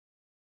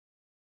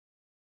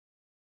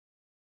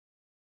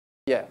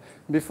Yeah,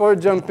 before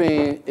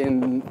jumping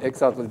in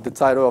exactly the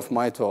title of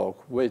my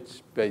talk,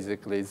 which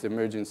basically is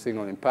emerging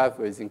signaling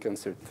pathways in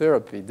cancer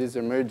therapy, this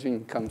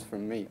emerging comes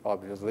from me,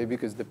 obviously,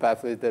 because the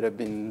pathways that I've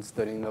been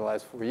studying the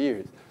last 4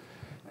 years.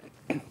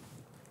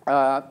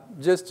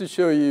 Just to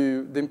show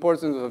you the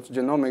importance of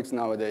genomics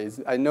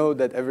nowadays, I know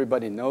that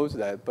everybody knows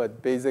that,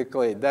 but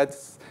basically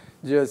that's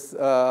just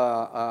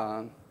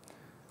how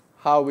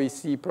we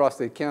see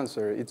prostate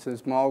cancer. It's a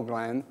small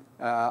gland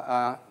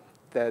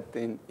that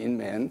in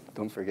men,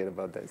 don't forget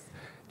about this,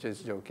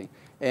 just joking.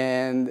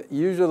 And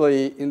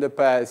usually in the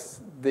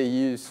past, they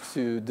used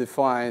to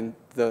define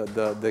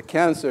the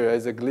cancer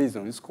as a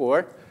Gleason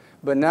score.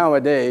 But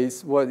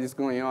nowadays, what is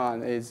going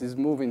on is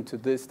moving to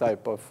this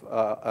type of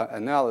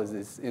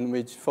analysis in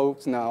which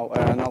folks now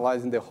are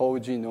analyzing the whole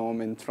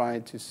genome and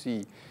trying to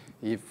see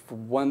if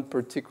one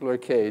particular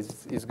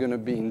case is going to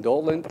be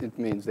indolent. It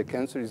means the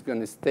cancer is going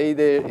to stay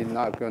there, it's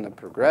not going to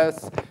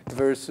progress,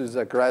 versus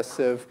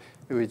aggressive,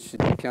 which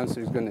the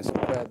cancer is going to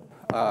spread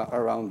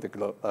around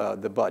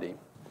the body.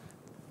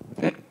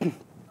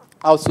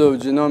 Also,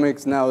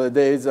 genomics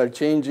nowadays are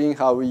changing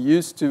how we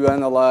used to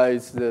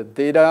analyze the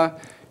data.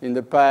 In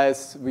the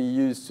past, we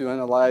used to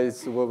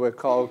analyze what we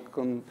call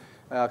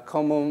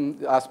common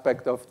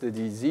aspect of the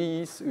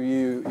disease.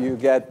 You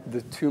get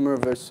the tumor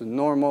versus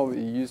normal.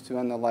 We used to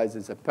analyze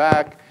as a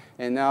pack.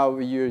 And now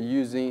you're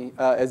using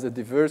as a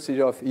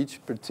diversity of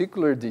each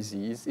particular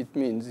disease. It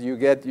means you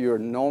get your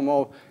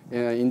normal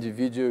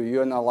individual,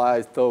 you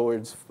analyze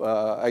towards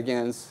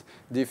against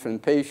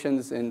different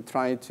patients and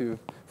trying to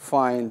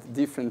find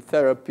different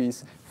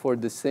therapies for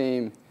the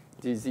same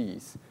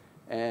disease.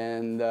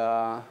 And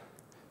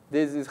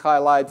this is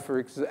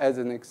highlighted as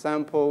an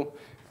example,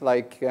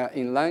 like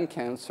in lung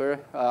cancer,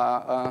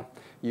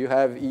 you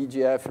have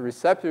EGF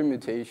receptor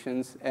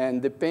mutations,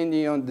 and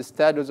depending on the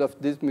status of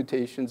these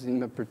mutations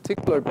in a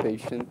particular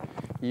patient,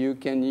 you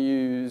can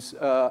use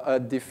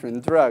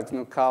different drugs.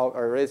 Now, Cal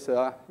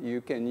Aresa, you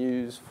can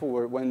use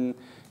for when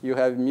you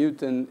have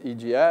mutant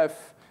EGF,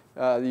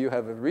 you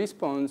have a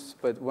response,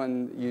 but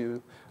when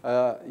you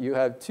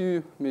have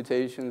 2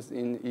 mutations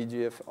in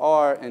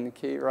EGFR and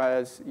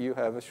KRAS, you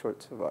have a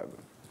short survival.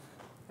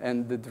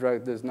 And the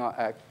drug does not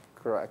act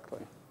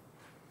correctly.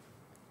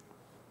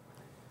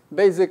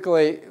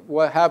 Basically,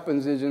 what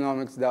happens in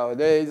genomics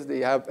nowadays, they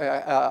have,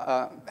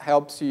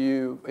 helps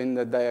you in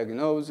the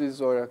diagnosis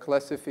or a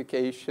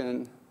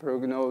classification,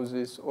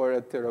 prognosis, or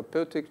a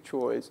therapeutic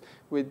choice.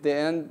 With the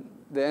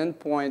end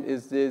point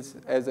is this,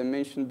 as I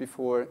mentioned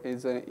before,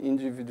 is an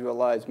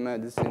individualized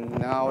medicine.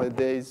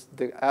 Nowadays,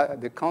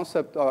 the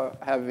concept of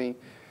having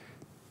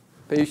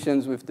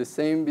patients with the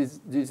same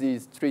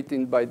disease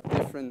treated by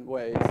different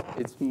ways,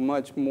 it's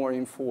much more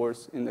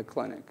enforced in the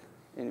clinic,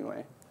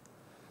 anyway.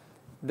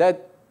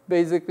 That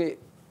basically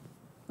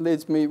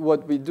leads me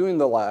what we do in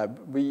the lab.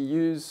 We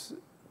use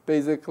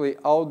basically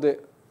all the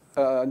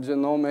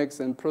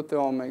genomics and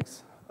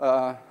proteomics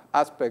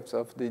aspects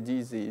of the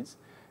disease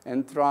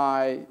and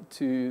try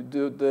to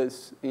do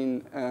this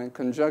in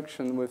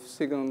conjunction with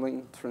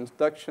signaling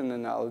transduction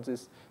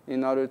analysis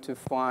in order to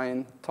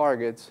find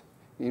targets,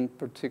 in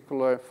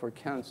particular for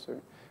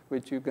cancer,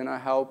 which is going to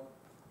help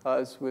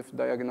us with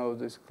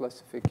diagnosis,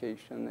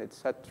 classification,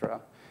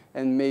 etc.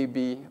 And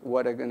maybe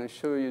what I'm going to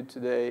show you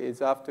today is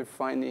after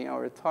finding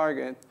our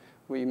target,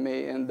 we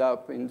may end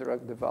up in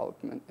drug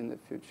development in the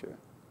future.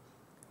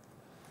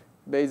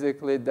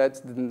 Basically, that's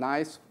the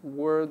nice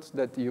words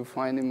that you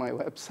find in my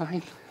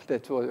website.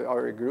 That was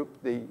our group.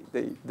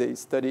 They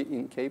study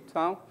in Cape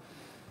Town.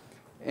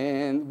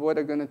 And what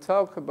I'm going to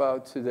talk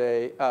about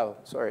today,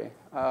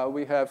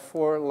 we have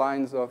 4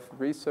 lines of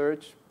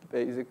research,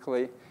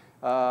 basically.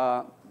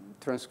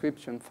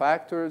 Transcription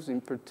factors,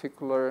 in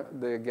particular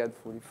the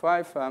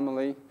GAD45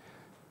 family,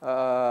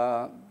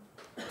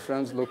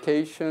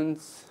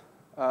 translocations,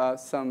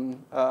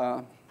 some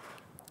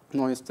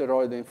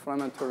non-steroidal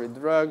inflammatory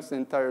drugs,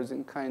 and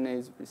tyrosine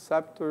kinase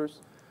receptors.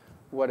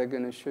 What I'm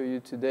going to show you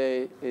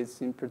today is,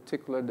 in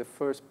particular, the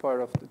first part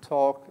of the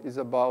talk is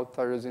about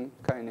tyrosine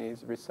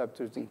kinase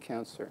receptors in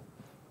cancer.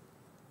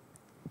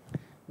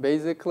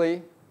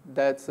 Basically,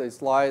 that's a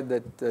slide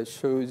that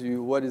shows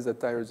you what is a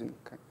tyrosine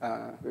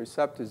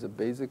receptor. It's a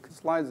basic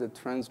slide. It's a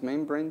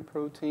transmembrane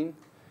protein.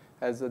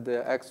 Has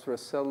the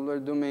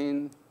extracellular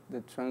domain,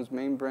 the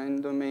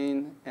transmembrane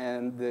domain,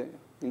 and the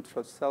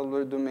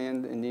intracellular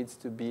domain. It needs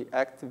to be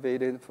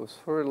activated,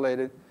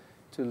 phosphorylated,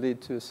 to lead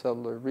to a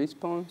cellular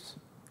response.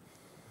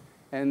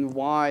 And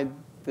why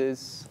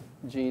these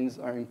genes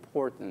are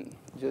important.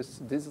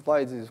 Just this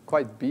slide is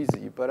quite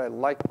busy, but I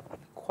like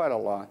quite a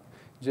lot.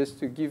 Just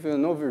to give you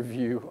an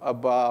overview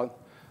about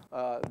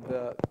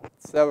the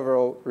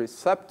several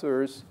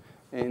receptors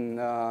in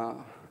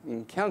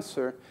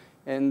cancer.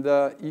 And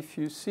if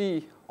you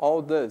see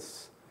all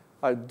this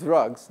are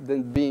drugs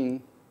that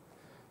being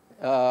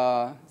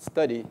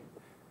studied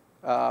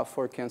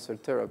for cancer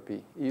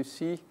therapy. You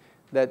see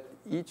that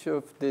each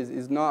of these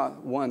is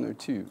not 1 or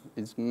 2,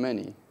 it's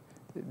many.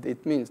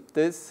 It means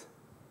this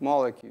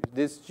molecule,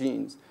 these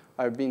genes,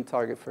 are being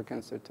targeted for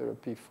cancer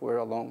therapy for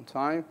a long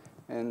time,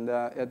 and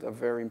it are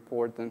very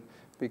important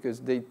because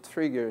they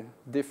trigger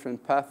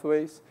different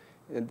pathways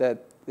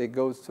that it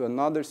goes to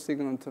another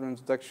signal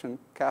transduction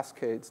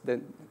cascades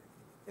that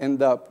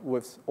end up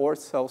with or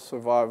cell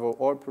survival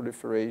or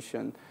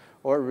proliferation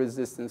or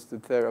resistance to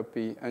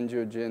therapy,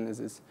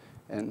 angiogenesis,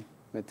 and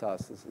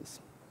metastasis.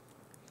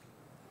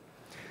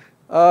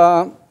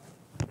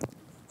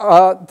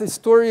 The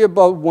story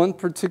about one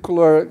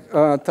particular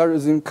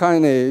tyrosine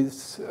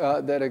kinase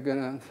that I'm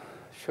going to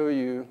show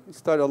you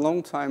started a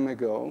long time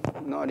ago,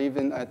 not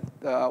even at,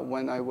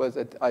 when I was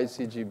at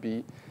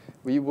ICGEB.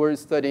 We were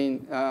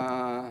studying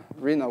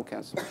renal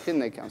cancer,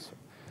 kidney cancer.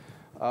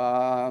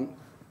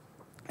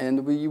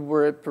 And we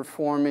were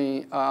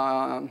performing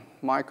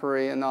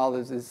microarray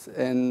analysis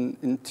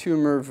in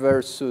tumor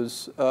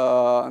versus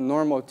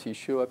normal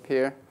tissue up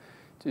here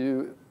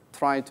to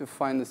try to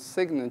find a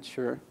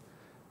signature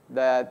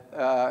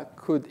that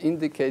could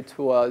indicate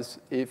to us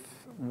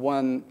if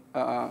one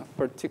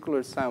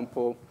particular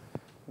sample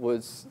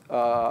was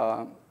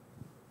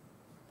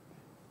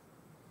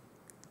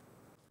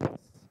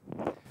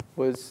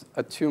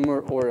a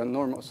tumor or a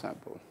normal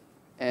sample.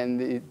 And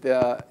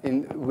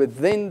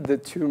within the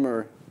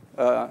tumor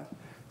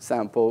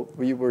sample,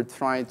 we were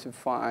trying to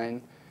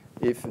find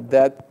if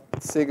that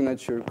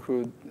signature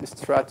could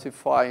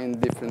stratify in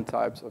different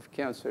types of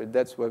cancer.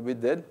 That's what we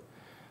did.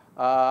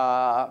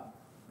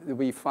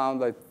 We found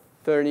like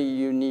 30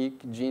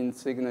 unique gene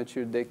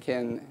signatures that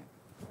can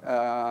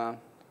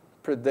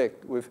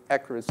predict with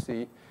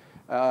accuracy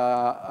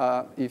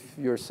if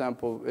your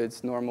sample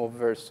is normal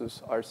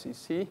versus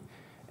RCC.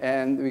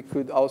 And we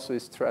could also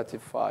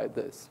stratify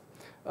this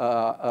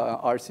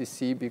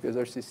RCC because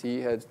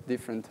RCC has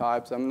different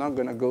types. I'm not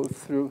going to go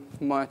through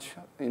much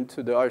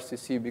into the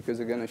RCC because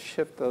I'm going to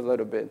shift a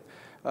little bit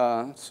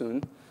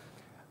soon.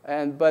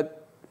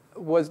 But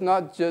was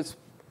not just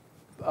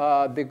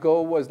the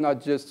goal was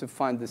not just to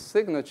find the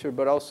signature,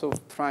 but also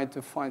trying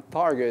to find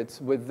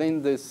targets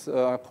within this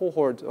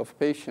cohort of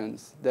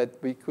patients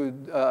that we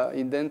could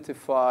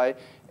identify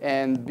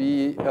and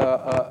be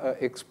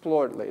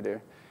explored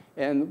later.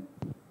 And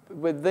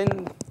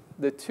within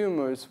the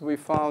tumors, we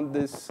found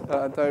this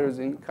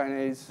tyrosine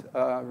kinase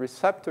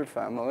receptor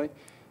family.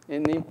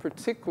 And in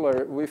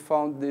particular, we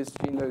found this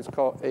gene that is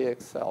called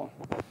AXL.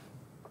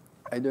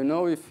 I don't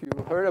know if you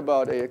heard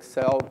about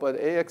AXL, but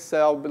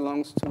AXL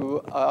belongs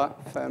to a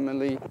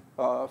family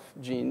of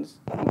genes,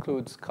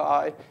 includes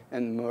Chi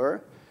and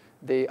MER.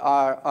 They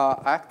are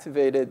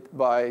activated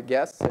by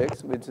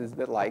Gas6, which is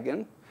the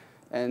ligand,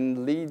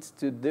 and leads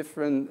to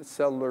different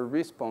cellular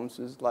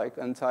responses like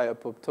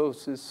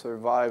anti-apoptosis,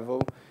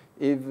 survival,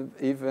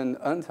 even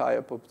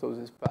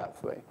anti-apoptosis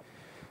pathway.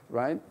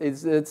 Right?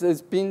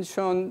 It's been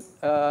shown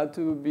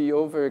to be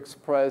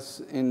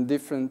overexpressed in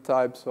different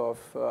types of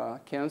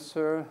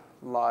cancer,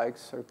 like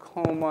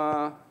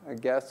sarcoma,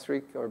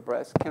 gastric or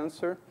breast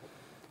cancer,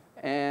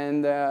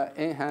 and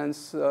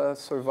enhanced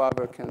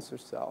survivor cancer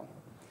cell.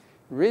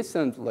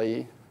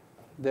 Recently,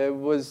 there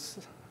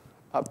was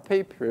a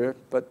paper,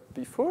 but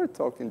before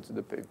talking to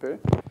the paper,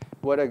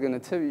 what I'm going to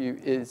tell you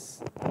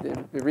is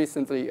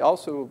recently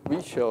also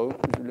we show,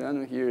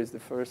 Juliano here is the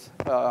first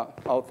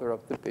author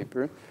of the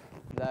paper,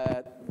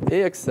 that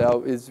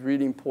AXL is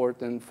really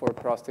important for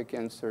prostate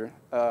cancer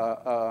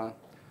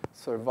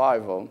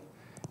survival.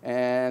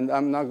 And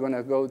I'm not going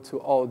to go to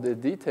all the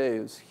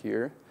details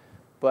here,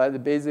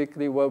 but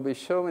basically what we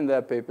show in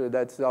that paper,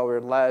 that's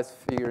our last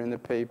figure in the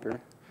paper,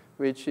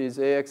 which is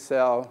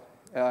AXL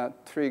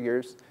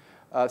triggers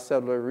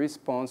cellular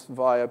response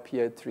via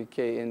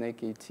PI3K and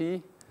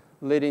AKT,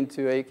 leading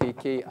to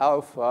AKK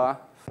alpha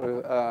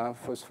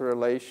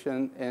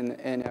phosphorylation and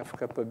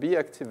NF-kappa B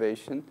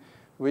activation,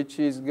 which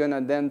is going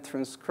to then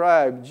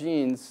transcribe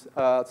genes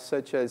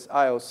such as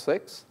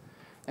IL-6.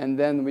 And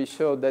then we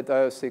show that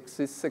IL-6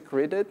 is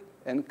secreted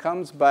and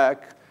comes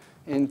back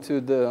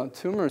into the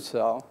tumor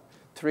cell,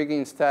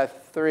 triggering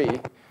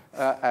STAT3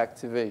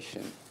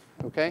 activation.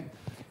 Okay?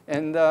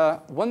 And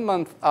 1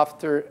 month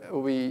after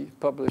we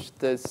published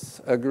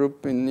this, a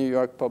group in New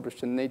York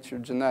published a Nature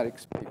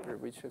Genetics paper,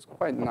 which is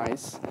quite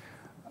nice,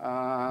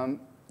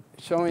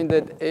 showing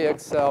that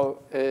AXL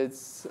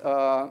is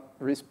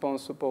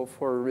responsible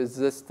for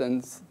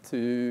resistance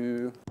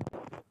to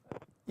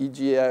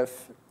EGF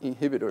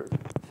inhibitor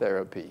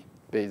therapy,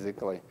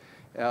 basically.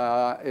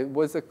 It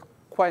was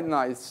quite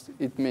nice.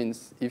 It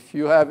means if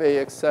you have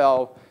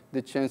AXL,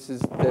 the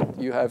chances that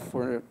you have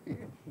for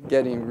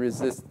getting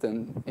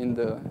resistant in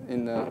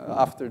the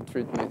after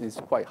treatment is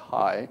quite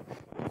high.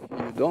 If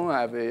you don't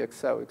have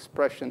AXL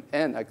expression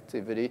and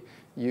activity,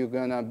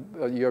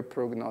 your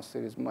prognosis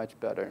is much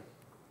better.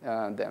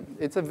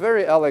 It's a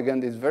very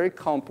elegant, it's very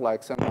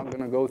complex. I'm not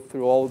going to go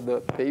through all the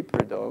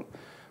paper though,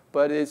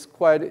 but it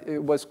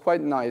was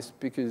quite nice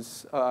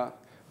because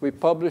we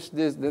published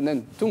this, and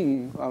then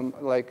boom,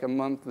 like a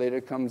month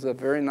later comes a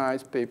very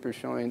nice paper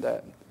showing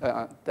that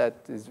that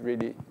is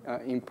really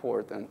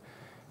important,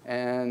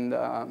 and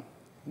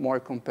more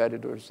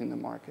competitors in the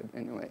market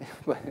anyway,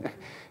 but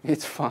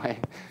it's fine.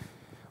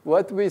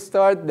 What we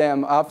start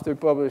them after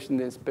publishing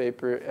this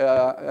paper,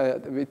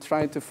 we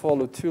try to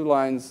follow 2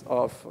 lines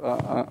of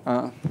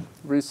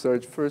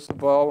research. First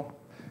of all,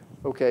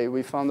 okay,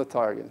 we found a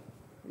target.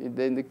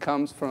 Then it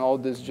comes from all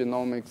this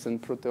genomics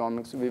and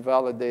proteomics. We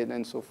validate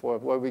and so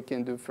forth. What we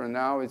can do for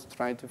now is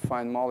try to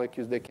find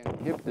molecules that can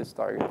inhibit this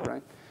target,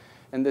 right?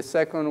 And the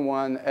second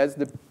one, as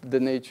the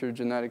Nature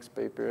Genetics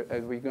paper,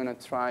 we're going to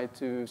try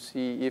to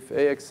see if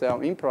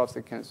AXL in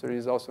prostate cancer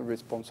is also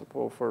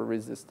responsible for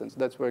resistance.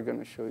 That's what we're going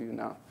to show you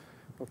now,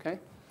 okay?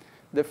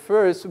 The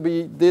first,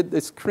 we did a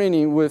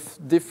screening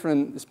with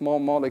different small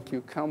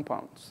molecule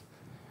compounds.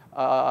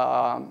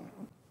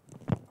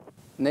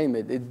 Name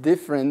it,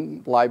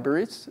 different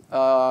libraries,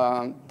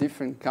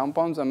 different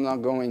compounds. I'm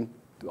not going to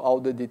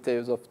all the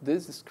details of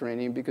this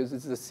screening because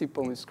it's a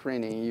simple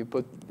screening.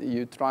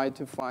 You try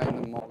to find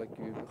a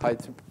molecule,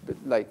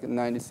 like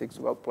 96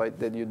 well plate,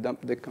 that you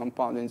dump the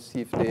compound and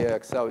see if the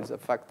AXL is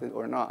affected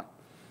or not,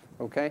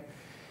 okay?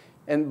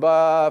 And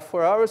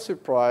for our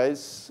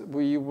surprise,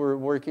 we were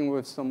working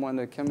with someone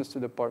at the chemistry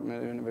department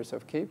at the University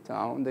of Cape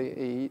Town.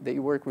 They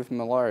work with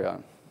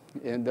malaria.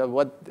 And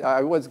what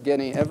I was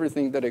getting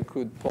everything that I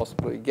could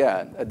possibly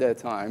get at that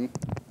time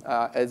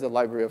as a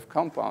library of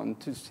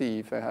compound to see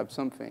if I have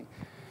something.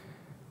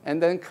 And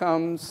then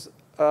comes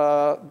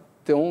the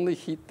only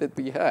hit that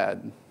we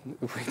had,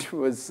 which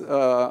was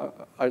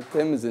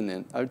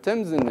artemisinin.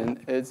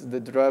 Artemisinin is the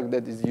drug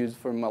that is used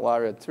for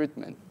malaria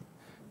treatment,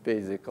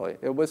 basically.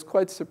 I was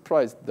quite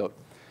surprised, though.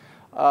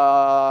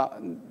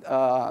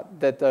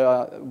 That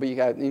we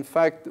had. In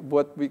fact,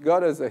 what we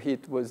got as a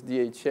hit was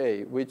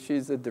DHA, which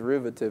is a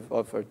derivative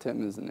of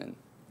artemisinin,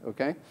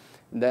 okay?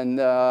 Then,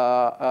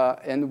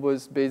 and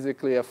was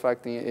basically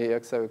affecting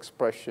AXL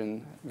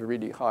expression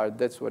really hard.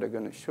 That's what I'm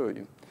going to show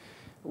you.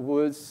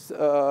 Was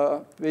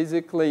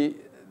basically,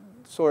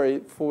 sorry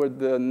for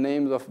the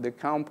names of the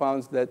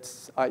compounds,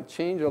 I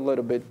changed a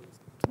little bit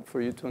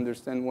for you to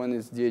understand when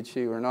is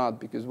DHA or not,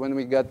 because when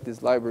we got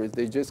these libraries,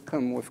 they just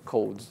come with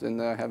codes,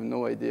 and I have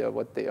no idea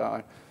what they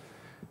are.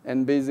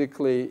 And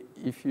basically,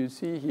 if you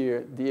see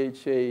here,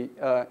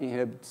 DHA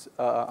inhibits,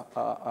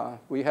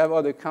 we have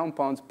other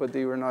compounds, but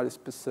they were not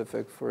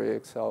specific for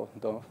AXL,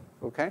 though,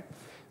 okay?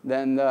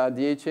 Then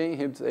DHA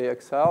inhibits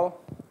AXL,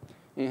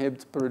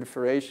 inhibits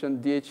proliferation.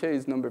 DHA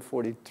is number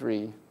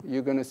 43.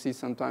 You're going to see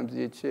sometimes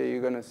DHA,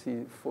 you're going to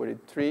see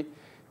 43.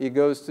 It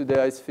goes to the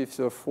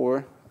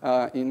IC50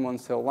 in one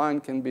cell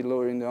line, can be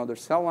lower in the other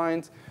cell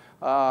lines.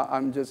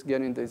 I'm just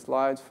getting the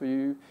slides for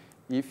you.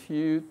 If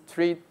you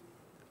treat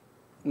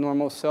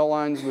normal cell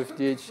lines with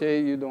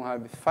DHA, you don't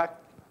have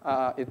effect.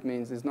 It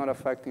means it's not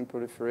affecting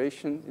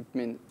proliferation. It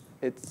means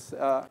it's,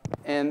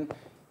 and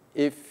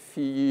if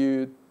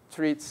you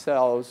treat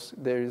cells,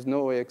 there is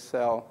no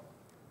AXL,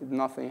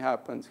 nothing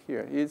happens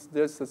here. It's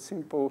just a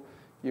simple,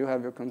 you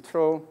have your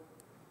control,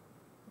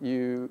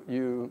 you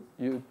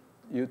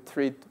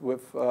treat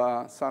with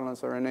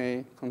silenced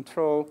RNA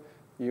control,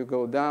 you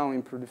go down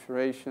in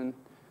proliferation.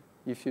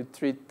 If you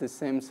treat the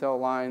same cell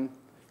line,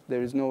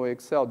 there is no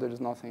AXL, there is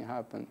nothing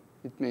happen.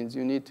 It means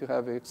you need to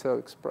have AXL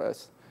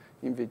expressed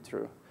in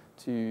vitro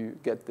to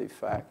get the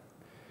effect.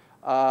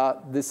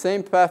 The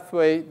same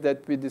pathway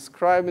that we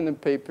describe in the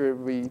paper,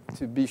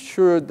 to be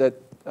sure that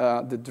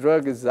the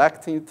drug is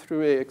acting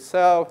through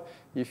AXL,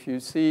 if you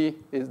see,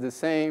 is the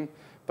same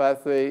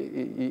pathway.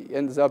 It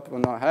ends up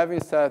not having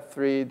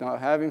STAT3, not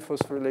having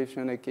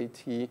phosphorylation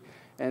AKT,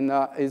 and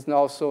is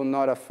also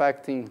not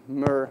affecting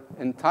MER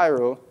and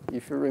Tyro.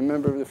 If you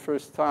remember the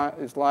first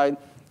slide,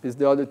 is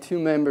the other 2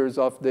 members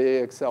of the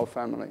AXL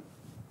family.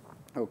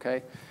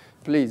 Okay?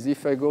 Please,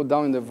 if I go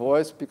down in the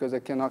voice because I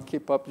cannot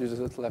keep up, you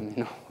just let me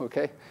know,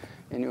 okay?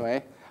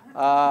 Anyway,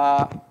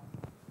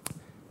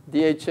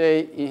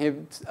 DHA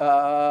inhibits,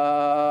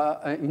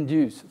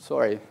 induce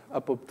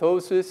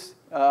apoptosis,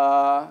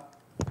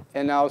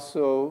 and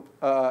also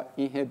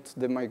inhibits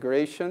the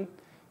migration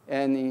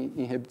and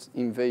inhibits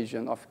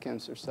invasion of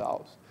cancer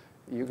cells.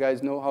 You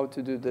guys know how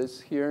to do this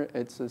here.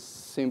 It's a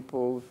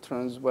simple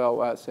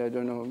Transwell assay. I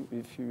don't know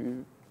if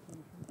you,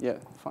 yeah,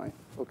 fine,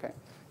 okay.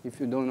 If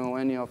you don't know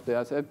any of the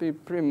assays, it'd be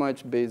pretty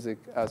much basic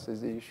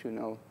assays that you should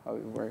know how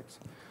it works.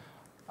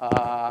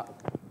 How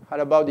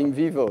about in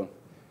vivo?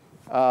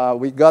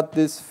 We got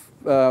this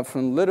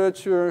from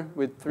literature.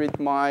 We treat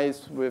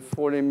mice with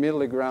 40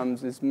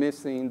 milligrams. It's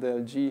missing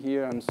the G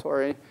here, I'm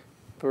sorry.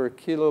 Per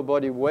kilo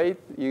body weight,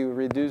 you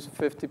reduce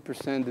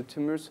 50% the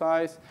tumor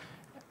size.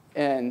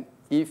 And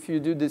if you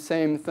do the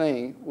same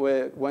thing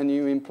when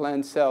you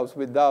implant cells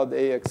without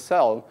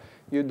AXL,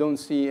 you don't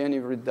see any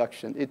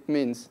reduction. It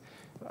means,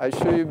 I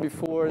showed you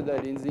before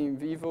that it's in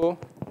vivo,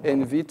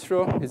 in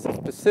vitro is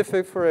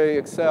specific for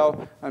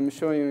AXL. I'm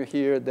showing you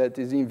here that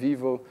is in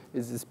vivo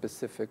is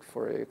specific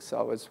for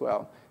AXL as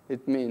well.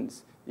 It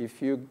means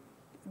if you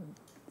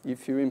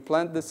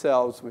implant the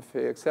cells with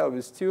AXL,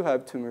 we still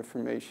have tumor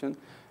formation,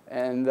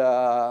 and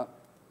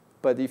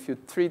but if you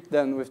treat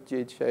them with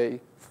DHA,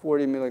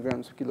 40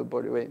 milligrams per kilo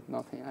body weight,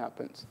 nothing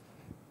happens.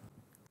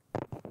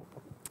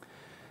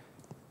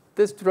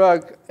 this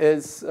drug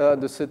is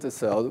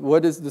docetaxel.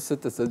 What is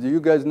docetaxel? Do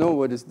you guys know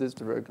what is this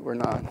drug or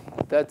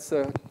not? That's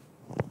a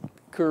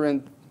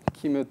current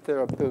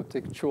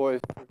chemotherapeutic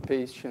choice for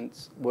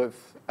patients with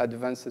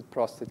advanced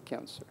prostate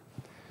cancer.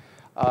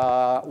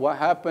 What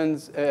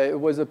happens, it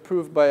was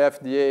approved by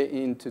FDA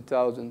in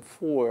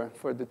 2004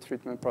 for the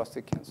treatment of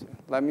prostate cancer.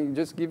 Let me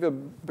just give a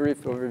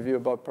brief overview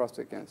about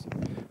prostate cancer.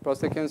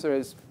 Prostate cancer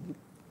is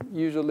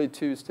usually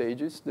 2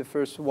 stages. The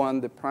first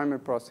one, the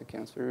primary prostate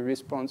cancer,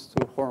 responds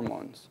to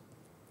hormones.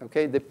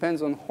 Okay,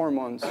 depends on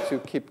hormones to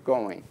keep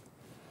going.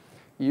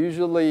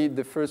 Usually,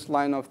 the first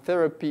line of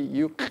therapy,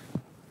 you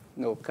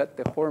cut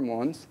the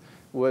hormones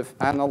with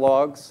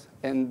analogs,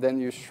 and then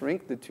you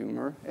shrink the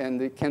tumor,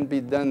 and it can be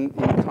done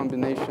in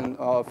combination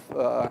of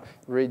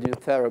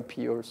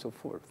radiotherapy or so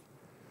forth.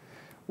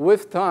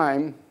 With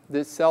time,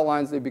 the cell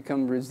lines, they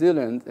become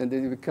resilient, and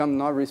they become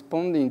not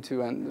responding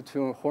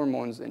to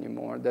hormones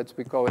anymore. That's what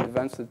we call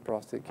advanced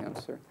prostate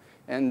cancer.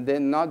 And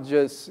then not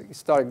just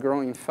start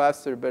growing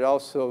faster, but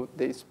also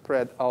they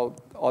spread out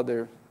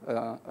other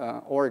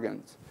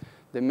organs.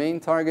 The main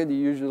target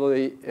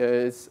usually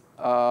is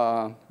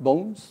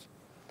bones.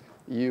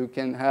 You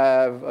can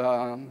have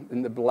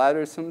in the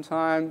bladder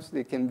sometimes.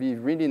 They can be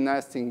really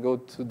nasty and go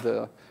to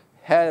the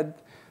head.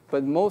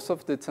 But most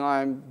of the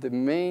time, the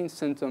main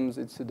symptoms,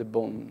 it's the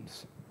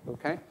bones.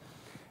 Okay?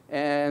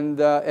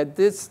 And at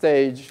this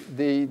stage,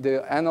 the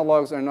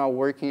analogs are not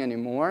working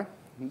anymore.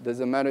 It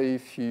doesn't matter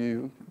if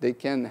they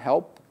can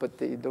help, but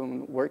they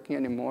don't working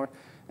anymore.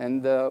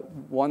 And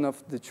one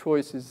of the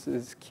choices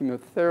is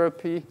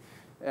chemotherapy.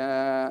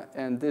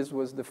 And this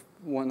was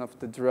one of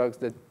the drugs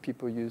that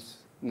people use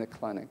in the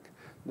clinic.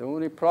 The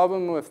only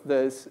problem with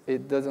this,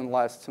 it doesn't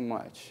last too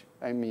much.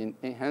 I mean,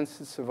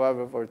 enhances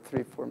survival for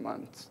 3-4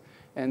 months.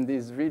 And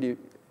this really,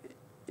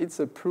 it's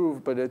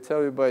approved, but I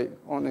tell you by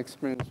own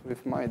experience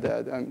with my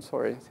dad, I'm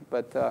sorry,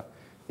 but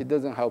it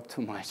doesn't help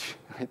too much,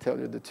 I tell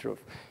you the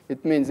truth.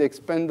 It means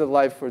expand the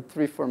life for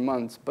 3-4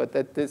 months, but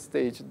at this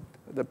stage,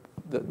 the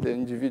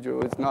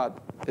individual is not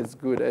as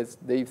good as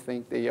they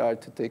think they are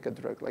to take a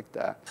drug like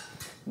that.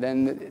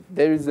 Then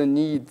there is a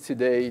need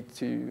today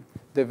to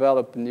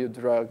develop new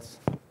drugs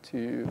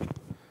to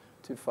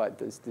fight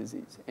this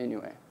disease.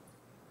 Anyway.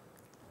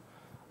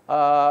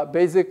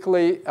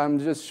 Basically, I'm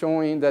just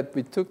showing that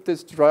we took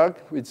this drug,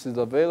 which is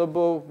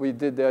available. We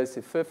did the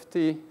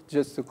IC50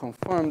 just to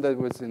confirm that it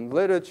was in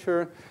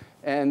literature.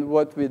 And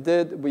what we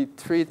did, we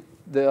treat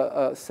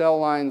the cell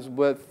lines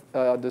with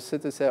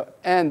docetaxel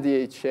and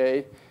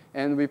DHA,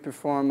 and we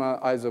perform an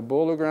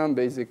isobologram.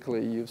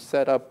 Basically, you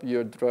set up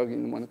your drug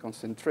in one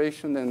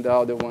concentration, and the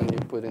other one you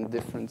put in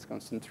different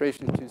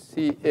concentration to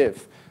see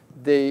if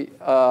they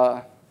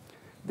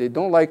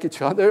don't like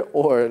each other,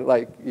 or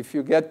like if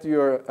you get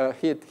your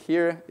hit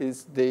here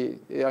is the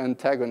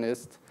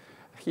antagonist.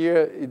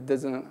 Here, it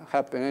doesn't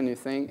happen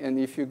anything. And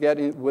if you get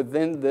in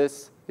within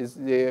this,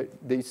 they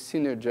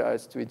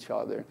synergize to each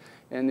other.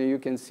 And you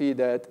can see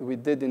that we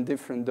did in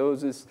different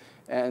doses,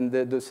 and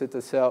the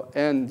docetaxel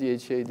and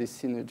DHA, they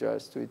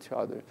synergize to each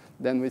other.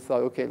 Then we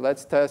thought, OK,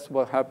 let's test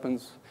what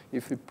happens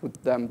if we put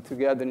them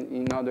together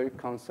in another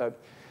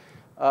concept.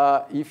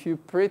 If you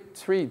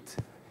pre-treat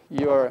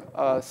your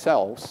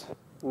cells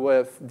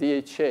with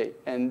DHA,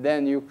 and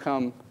then you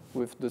come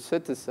with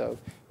docetaxel,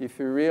 if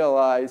you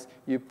realize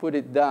you put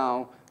it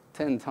down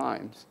 10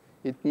 times,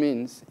 it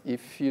means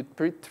if you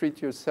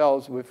pre-treat your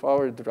cells with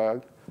our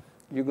drug,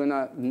 you're going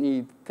to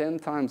need 10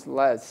 times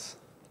less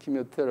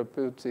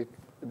chemotherapeutic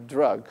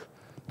drug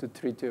to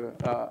treat your,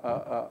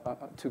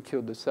 to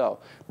kill the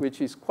cell,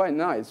 which is quite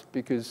nice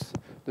because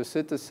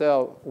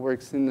docetaxel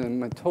works in the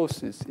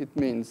mitosis. It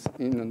means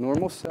in a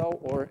normal cell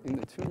or in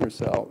the tumor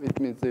cell. It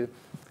means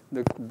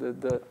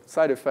the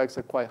side effects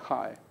are quite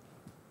high.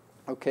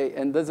 Okay,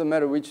 and doesn't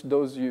matter which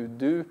dose you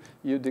do,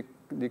 you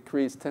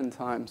decrease 10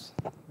 times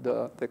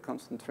the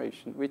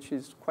concentration, which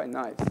is quite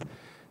nice.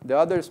 The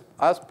other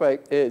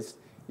aspect is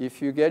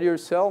if you get your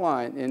cell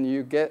line and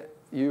you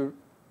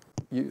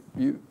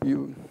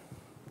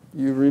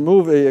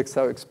remove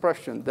AXL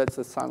expression, that's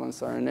a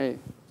silenced RNA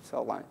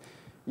cell line,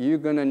 you're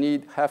going to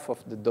need half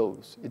of the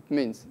dose. It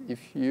means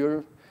if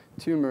your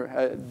tumor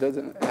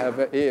doesn't have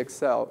an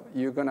AXL,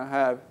 you're going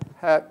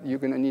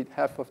to need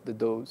half of the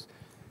dose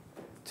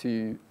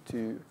to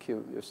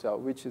kill your cell,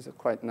 which is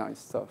quite nice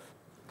stuff.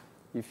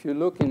 If you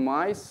look in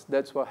mice,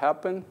 that's what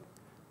happened.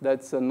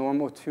 That's a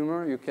normal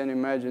tumor. You can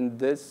imagine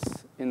this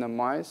in the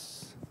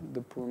mice,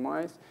 the poor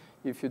mice.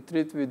 If you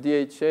treat with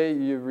DHA,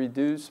 you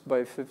reduce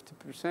by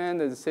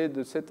 50%. As I said,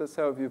 the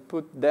docetaxel, if you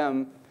put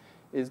them,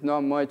 is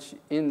not much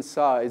in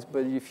size.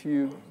 But if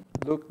you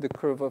look the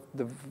curve of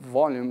the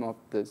volume of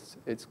this,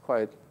 it's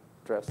quite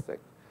drastic.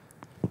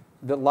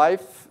 The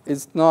life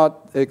is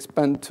not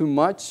expand too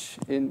much.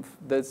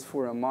 That's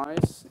for a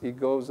mice. It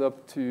goes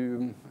up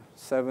to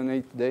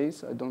 7-8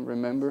 days. I don't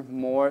remember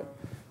more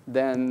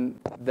than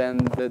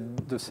the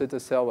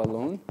docetaxel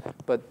alone,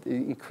 but it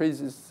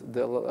increases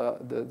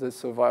the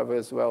survival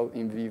as well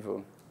in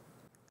vivo.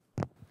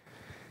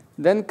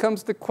 Then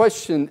comes the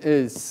question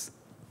is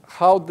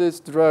how this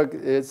drug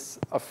is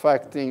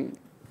affecting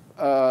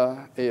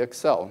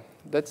AXL.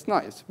 That's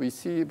nice. We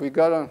see we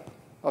got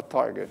a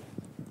target.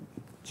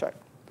 Check.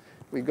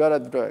 We got a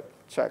drug.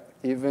 Check.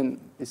 Even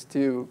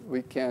still,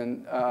 we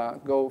can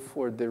go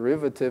for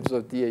derivatives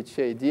of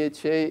DHA.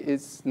 DHA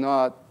is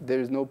not, there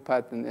is no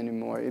patent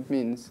anymore. It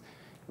means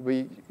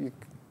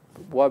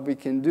what we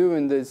can do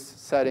in these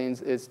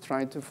settings is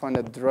trying to find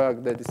a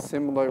drug that is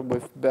similar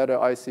with better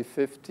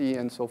IC50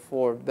 and so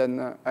forth.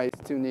 Then I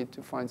still need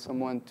to find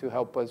someone to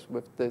help us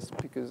with this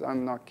because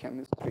I'm not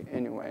chemistry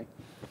anyway.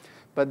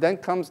 But then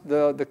comes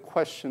the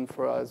question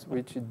for us,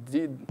 which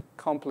did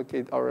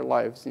complicate our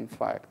lives, in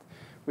fact,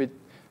 with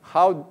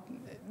how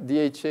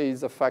DHA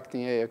is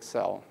affecting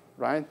AXL,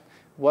 right?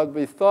 What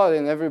we thought,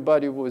 and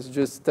everybody was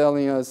just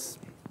telling us,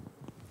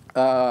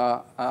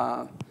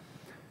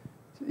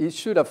 it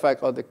should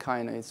affect other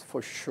kinases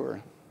for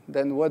sure.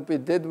 Then what we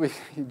did, we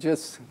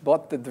just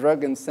bought the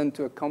drug and sent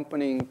to a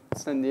company in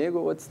San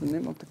Diego. What's the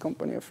name of the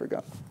company? I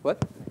forgot.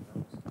 What?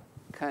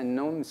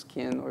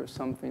 Genomics or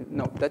something.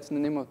 No, that's the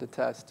name of the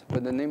test.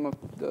 But the name of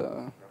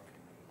the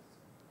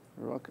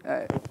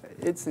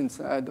it's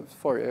inside.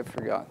 Sorry, I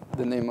forgot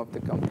the name of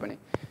the company.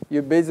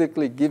 You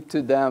basically give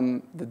to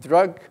them the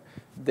drug.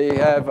 They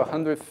have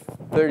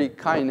 130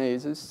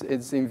 kinases.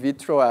 It's in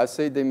vitro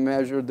assay. They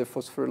measure the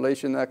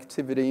phosphorylation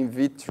activity in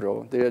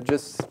vitro. They are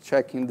just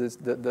checking this,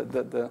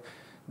 the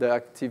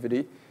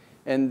activity.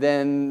 And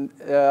then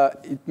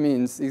it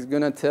means it's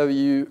going to tell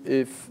you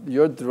if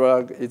your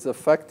drug is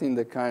affecting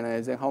the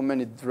kinase and how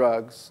many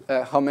drugs,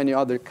 how many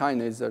other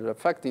kinases are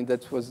affecting.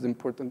 That was the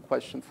important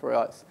question for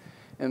us.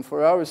 And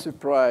for our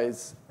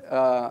surprise,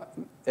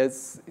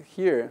 as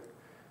here,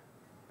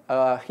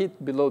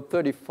 hit below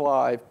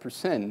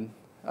 35%.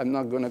 I'm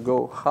not going to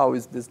go how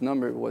is this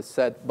number was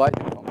set by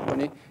the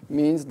company,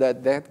 means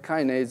that that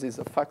kinase is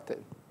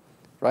affected,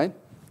 right?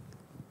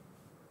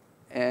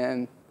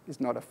 And it's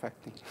not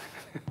affecting.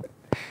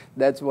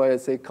 That's why I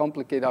say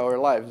complicate our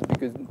lives,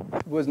 because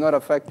it was not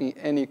affecting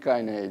any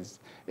kinase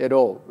at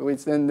all.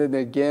 And then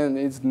again,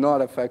 it's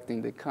not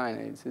affecting the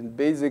kinase. And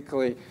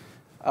basically,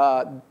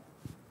 but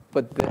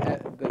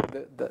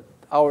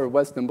our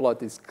Western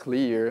blot is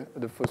clear,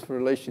 the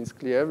phosphorylation is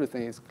clear,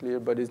 everything is clear,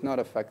 but it's not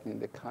affecting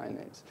the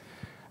kinase.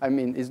 I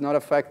mean, it's not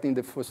affecting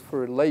the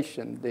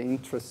phosphorylation, the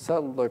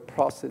intracellular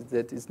process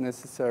that is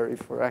necessary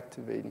for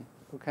activating,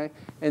 okay?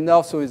 And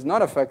also it's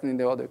not affecting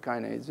the other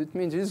kinase. It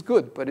means it's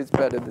good, but it's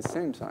bad at the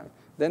same time.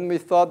 Then we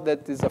thought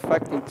that it's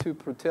affecting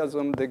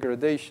 2-proteasome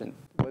degradation.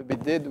 What we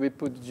did, we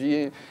put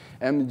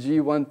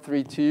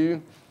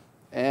MG132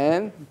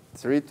 and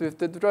treat with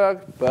the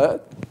drug,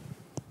 but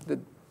the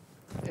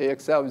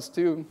AXL is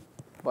still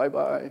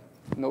bye-bye,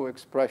 no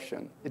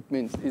expression. It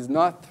means it's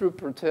not through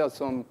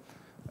proteasome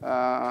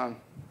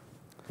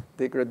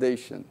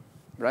degradation,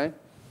 right?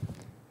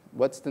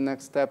 What's the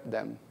next step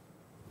then?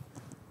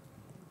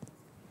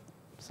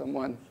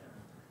 Someone?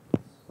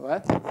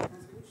 What?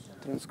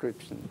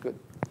 Transcription, good.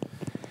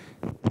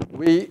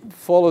 We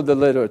followed the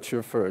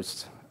literature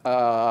first,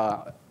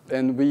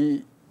 and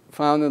we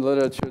found in the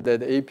literature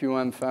that the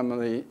AP1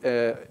 family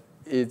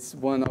is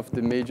one of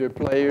the major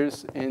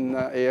players in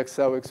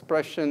AXL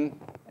expression,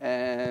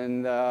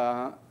 and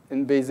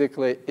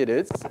basically it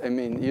is. I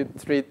mean, you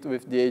treat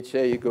with DHA,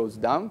 it goes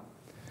down,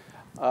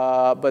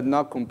 but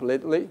not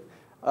completely.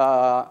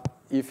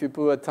 If you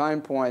put a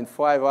time point,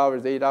 5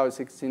 hours, 8 hours,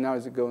 16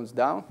 hours, it goes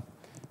down.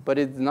 But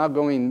it's not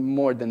going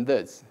more than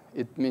this.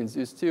 It means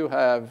you still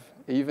have,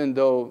 even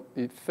though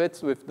it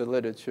fits with the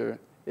literature,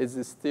 it's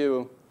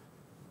still,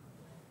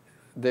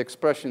 the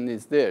expression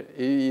is there.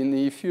 And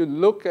if you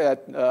look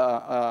at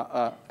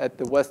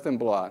the Western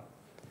blot,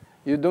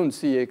 you don't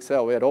see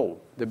AXL at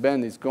all. The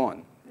band is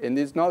gone. And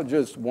it's not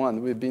just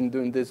one. We've been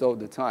doing this all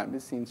the time.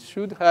 It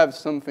should have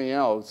something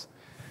else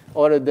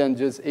other than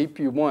just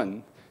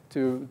AP1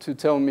 to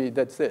tell me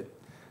that's it.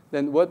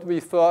 Then what we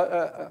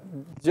thought,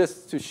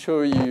 just to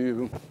show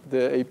you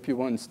the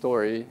AP1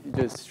 story,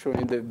 just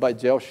showing the by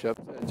gel shift,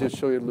 just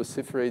show you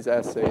luciferase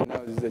assay.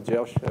 Now this is a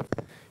gel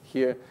shift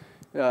here.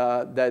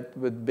 That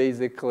would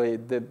basically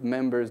the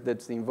members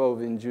that's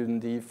involved in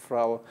JUND,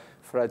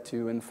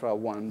 FRA2, and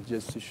FRA1,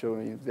 just to show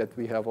you that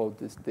we have all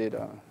this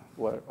data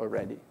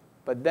already.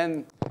 But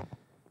then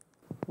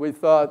we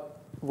thought,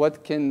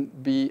 what can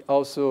be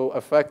also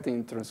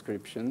affecting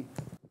transcription?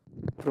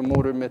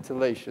 Promoter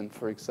methylation,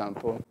 for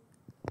example,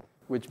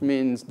 which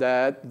means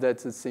that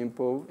that's a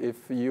simple, if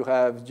you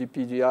have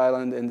GPG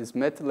island and it's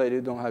methylated,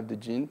 you don't have the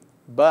gene,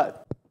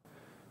 but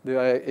the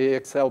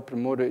AXL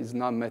promoter is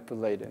not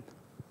methylated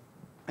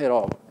at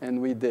all.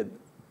 And we did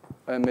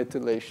a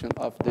methylation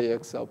of the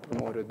AXL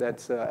promoter.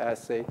 That's an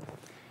assay.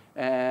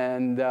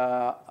 And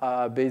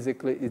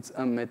basically, it's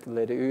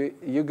unmethylated.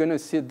 You're going to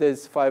see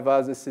this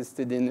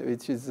 5-azocystidine,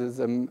 which is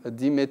a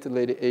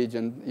demethylated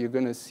agent. You're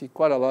going to see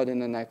quite a lot in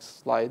the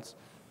next slides.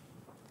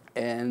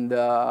 And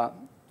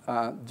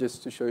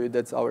just to show you,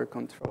 that's our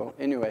control.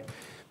 Anyway,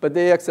 but the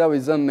AXL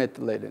is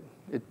unmethylated.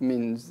 It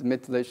means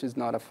methylation is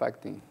not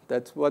affecting.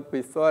 That's what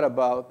we thought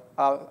about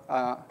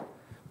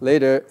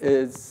later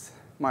is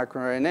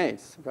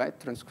microRNAs, right?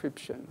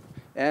 Transcription.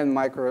 and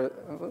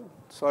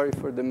sorry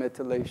for the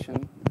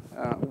methylation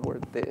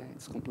word there,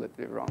 it's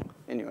completely wrong.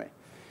 Anyway,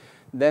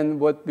 then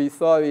what we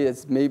thought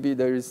is maybe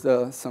there is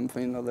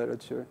something in the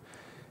literature.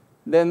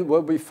 Then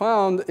what we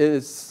found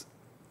is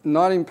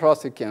not in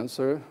prostate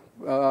cancer,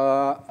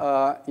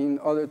 in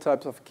other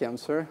types of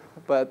cancer,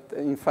 but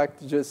in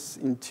fact just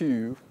in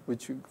 2,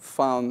 which we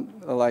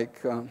found like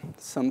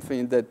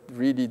something that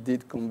really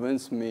did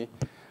convince me.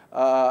 3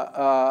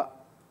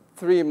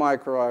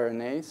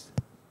 microRNAs,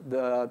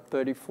 the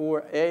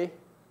 34A,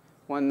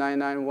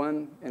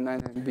 1991, and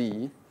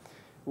 99B.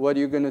 What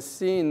you're going to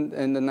see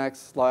in the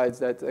next slides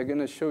that I'm going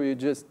to show you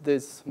just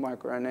this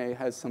microRNA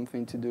has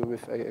something to do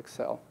with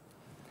AXL.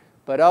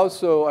 But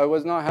also, I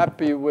was not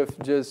happy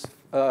with just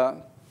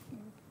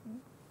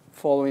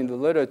following the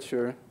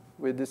literature.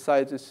 We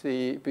decided to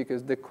see,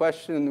 because the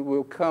question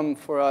will come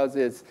for us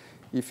is,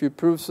 if you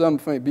prove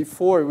something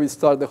before we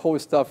start the whole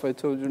stuff I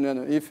told you,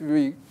 Nano, if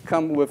we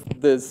come with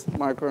this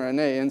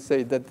microRNA and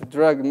say that the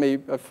drug may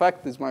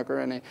affect this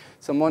microRNA,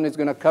 someone is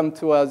going to come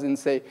to us and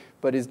say,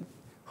 but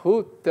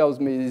who tells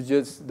me it's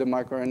just the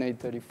microRNA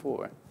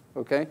 34,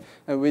 okay?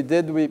 And we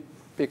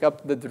pick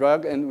up the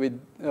drug and we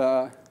did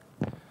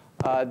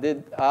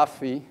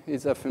AFI.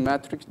 It's a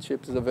Affymetric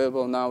chip is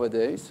available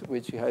nowadays,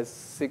 which has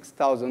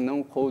 6,000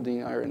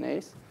 non-coding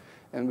RNAs.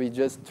 And we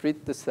just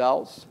treat the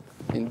cells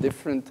in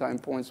different time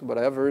points,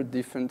 whatever,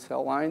 different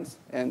cell lines,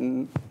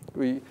 and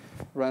we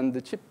run the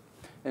chip.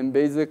 And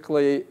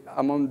basically,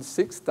 among the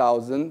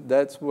 6,000,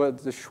 that's what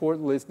the short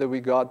list that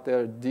we got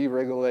there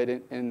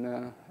deregulated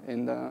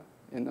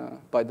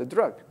by the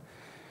drug.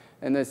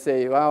 And I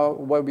say, well,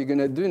 what are we going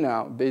to do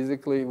now?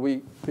 Basically,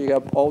 we pick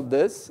up all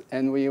this,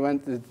 and we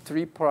went to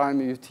 3'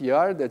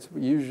 UTR. That's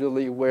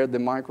usually where the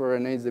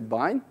microRNAs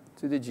bind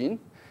to the gene.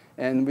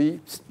 And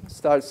we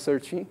start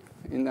searching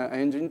in the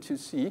engine to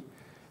see.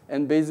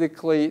 And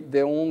basically,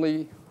 the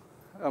only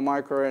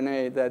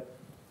microRNA that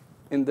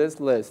in this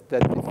list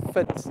that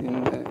fits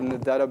in the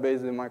database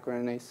is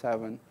microRNA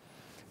 7.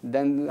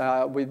 Then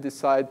we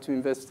decide to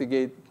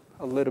investigate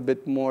a little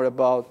bit more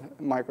about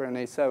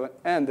microRNA 7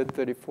 and the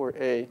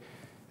 34A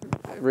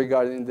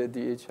regarding the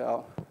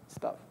DHA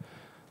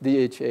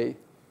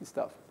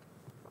stuff.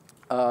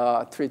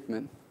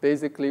 Treatment.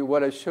 Basically,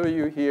 what I show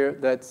you here,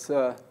 that's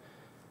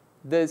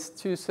these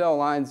 2 cell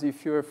lines,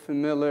 if you're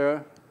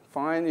familiar,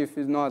 fine. If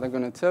it's not, I'm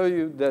going to tell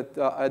you that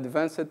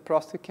advanced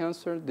prostate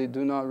cancer, they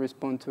do not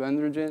respond to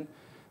androgen.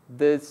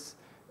 This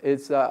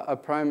is a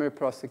primary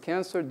prostate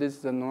cancer. This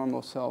is a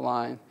normal cell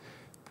line.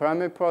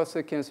 Primary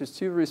prostate cancer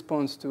still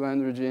responds to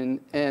androgen,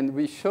 and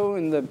we show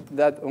in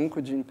that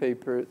oncogene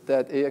paper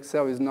that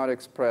AXL is not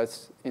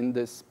expressed in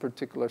this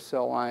particular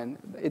cell line.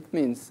 It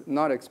means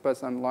not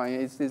expressed, I'm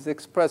lying. It's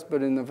expressed,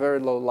 but in a very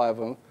low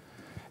level.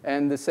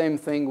 And the same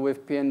thing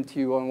with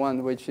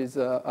PNT1, which is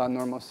a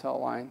normal cell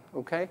line,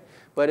 okay?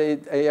 But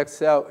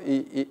AXL,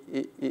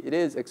 it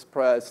is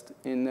expressed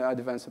in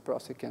advanced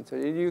prostate cancer.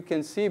 You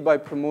can see by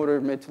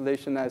promoter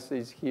methylation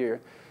assays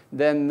here.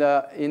 Then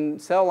in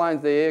cell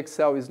lines, the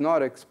AXL is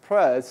not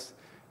expressed.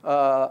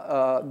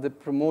 The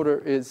promoter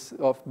is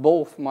of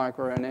both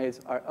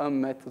microRNAs are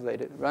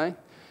unmethylated, right?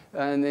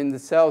 And in the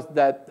cells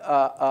that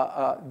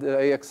the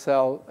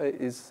AXL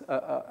is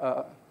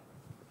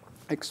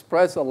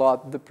express a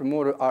lot, the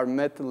promoter are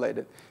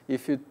methylated.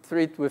 If you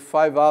treat with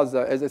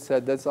 5-ASA, as I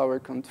said, that's our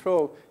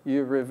control,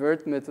 you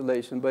revert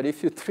methylation. But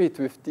if you treat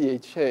with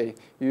DHA,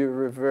 you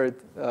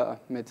revert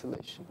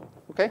methylation,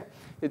 okay?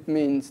 It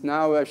means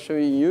now we're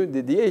showing you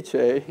the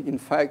DHA. In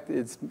fact,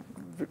 it's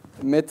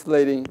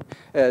methylating,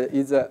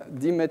 is a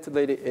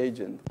demethylating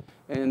agent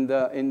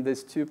in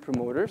these 2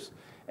 promoters.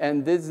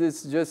 And this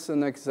is just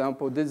an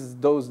example. This is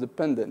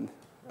dose-dependent.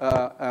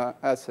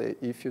 Assay.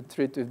 If you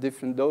treat with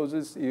different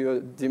doses,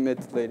 you're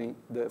demethylating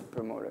the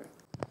promoter.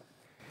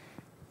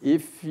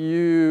 If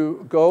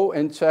you go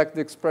and check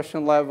the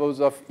expression levels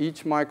of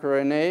each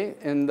microRNA,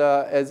 and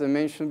as I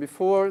mentioned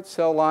before,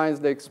 cell lines,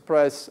 they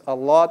express a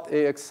lot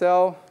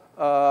AXL.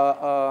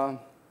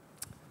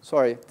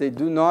 Sorry, they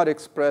do not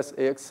express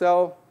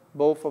AXL.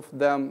 Both of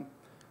them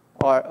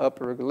are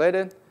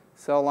upregulated.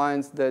 Cell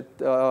lines that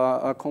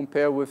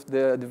compare with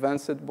the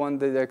advanced one,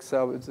 the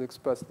AXL is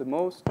expressed the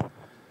most.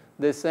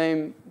 The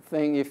same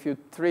thing if you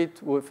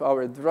treat with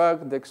our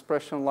drug, the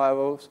expression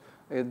levels,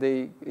 in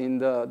the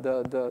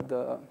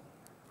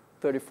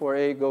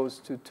 34A goes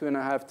to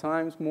 2.5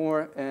 times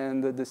more,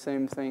 and the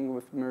same thing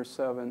with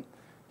MIR7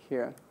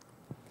 here.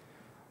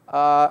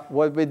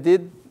 What we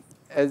did,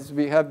 as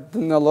we have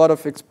done a lot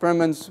of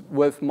experiments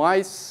with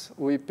mice,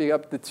 we pick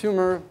up the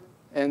tumor,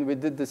 and we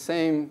did the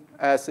same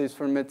assays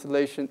for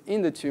methylation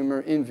in the tumor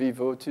in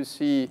vivo to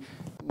see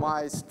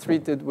mice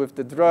treated with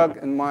the drug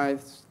and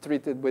mice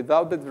treated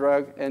without the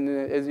drug. And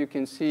as you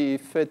can see,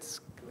 it fits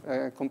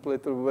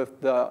completely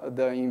with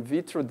the in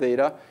vitro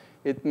data.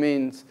 It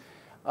means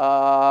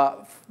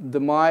the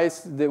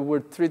mice that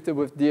were treated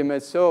with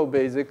DMSO,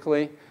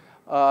 basically,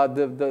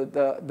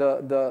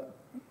 the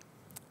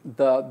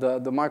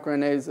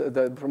microRNAs,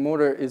 the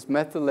promoter is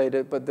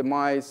methylated, but the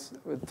mice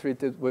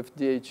treated with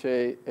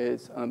DHA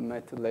is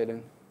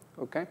unmethylated,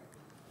 okay?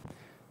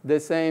 The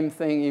same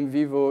thing in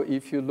vivo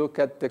if you look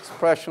at the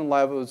expression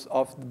levels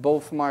of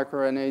both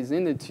microRNAs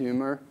in the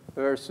tumor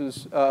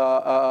versus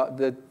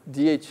the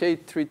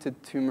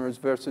DHA-treated tumors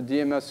versus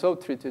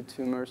DMSO-treated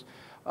tumors.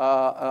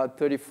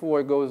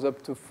 34 goes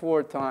up to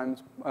 4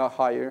 times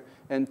higher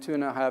and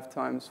 2.5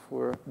 times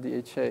for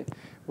DHA.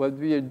 What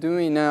we are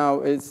doing now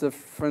is a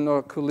friend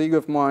or colleague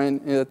of mine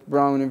at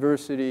Brown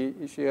University.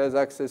 She has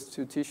access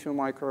to tissue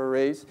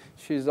microarrays.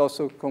 She's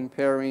also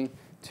comparing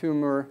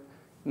tumor,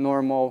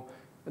 normal,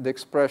 the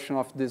expression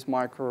of these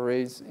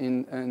microarrays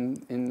in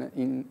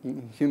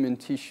human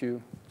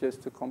tissue,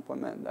 just to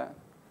complement that.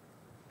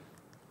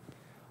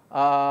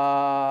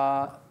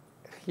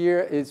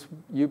 Here is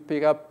you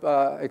pick up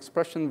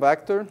expression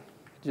vector,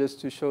 just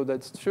to show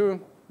that's true.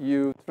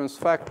 You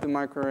transfect the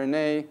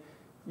microRNA.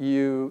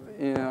 You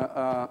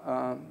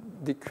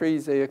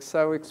decrease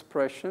AXL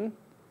expression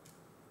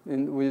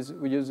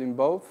using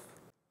both,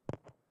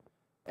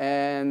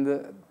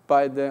 and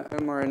by the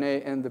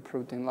mRNA and the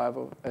protein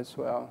level as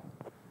well.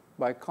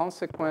 By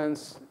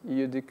consequence,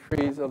 you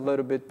decrease a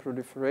little bit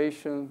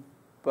proliferation,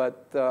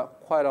 but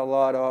quite a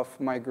lot of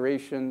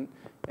migration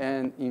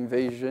and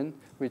invasion,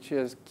 which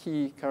is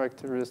key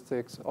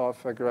characteristics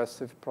of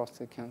aggressive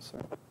prostate cancer.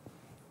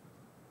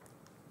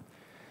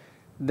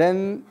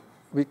 Then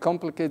we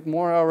complicate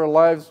more our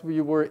lives.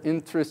 We were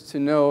interested to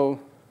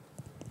know,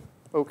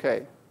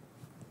 okay,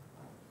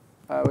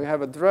 we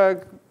have a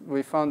drug,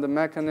 we found the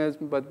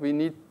mechanism, but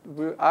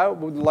I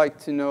would like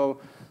to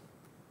know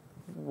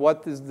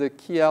what is the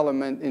key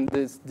element in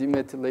this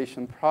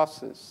demethylation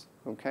process,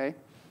 okay?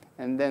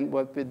 And then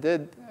what we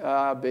did,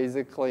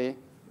 basically,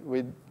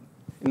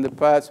 in the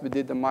past, we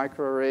did the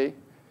microarray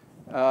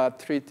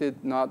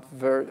treated,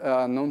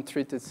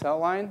 non-treated cell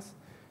lines.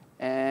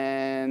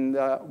 And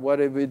what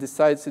we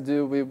decided to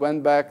do, we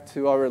went back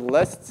to our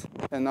list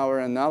and our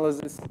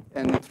analysis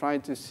and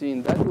tried to see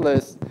in that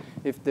list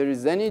if there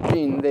is any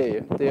gene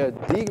there, they are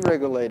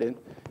deregulated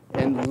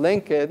and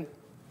link it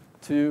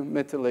to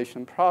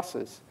methylation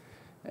process.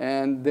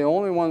 And the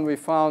only one we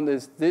found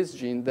is this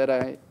gene that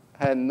I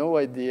had no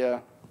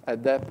idea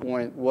at that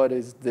point what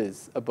is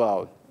this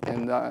about.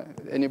 And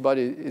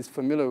anybody is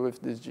familiar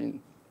with this gene?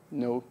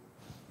 No.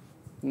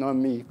 Not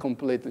me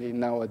completely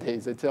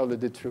nowadays. I tell you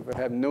the truth. I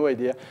have no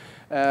idea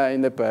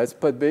in the past.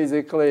 But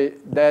basically,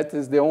 that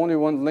is the only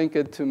one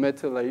linked to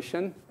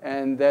methylation.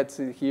 And that's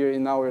here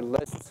in our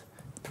list,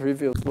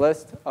 previous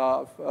list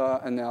of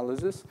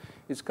analysis.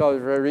 It's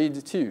called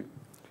RARID2.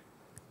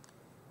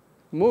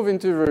 Moving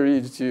to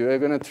RARID2, I'm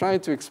going to try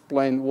to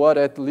explain what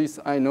at least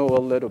I know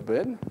a little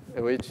bit,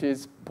 which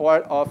is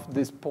part of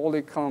this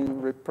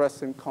polycomb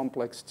repressing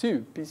complex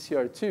 2,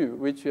 PCR2,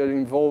 which are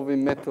involved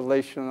in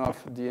methylation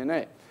of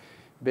DNA.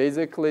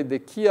 Basically, the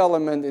key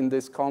element in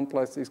this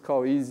complex is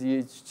called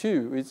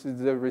EZH2, which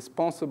is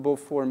responsible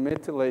for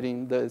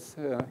methylating these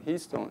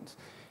histones.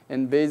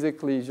 And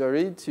basically,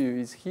 JARID2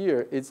 is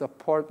here. It's a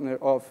partner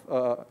of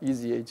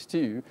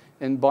EZH2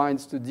 and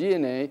binds to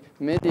DNA,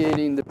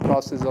 mediating the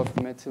process of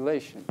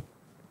methylation.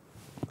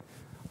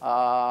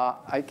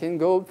 I can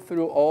go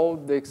through all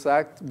the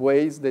exact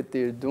ways that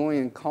they're doing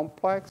in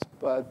complex,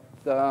 but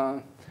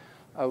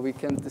we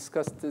can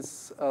discuss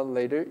this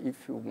later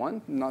if you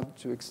want, not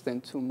to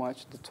extend too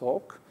much the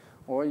talk.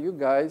 Or you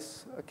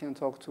guys can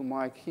talk to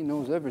Mike. He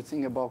knows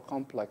everything about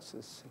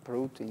complexes,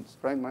 proteins.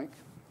 Right, Mike?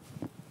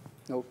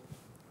 No?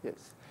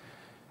 Yes.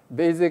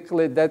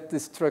 Basically, that's the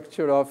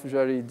structure of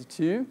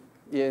JARID2.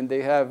 And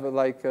they have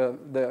like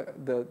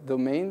the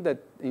domain that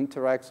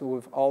interacts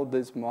with all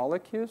these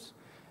molecules.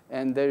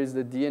 And there is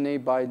the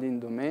DNA binding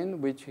domain,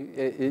 which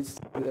it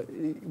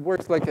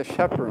works like a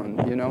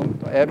chaperone, you know.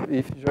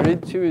 If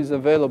JARID2 is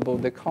available,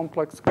 the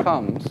complex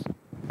comes,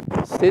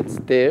 sits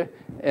there,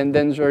 and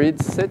then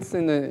JARID sits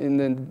in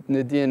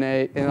the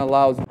DNA and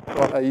allows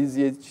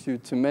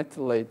EZH2 to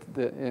methylate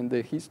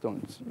the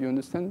histones. You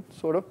understand,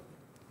 sort of,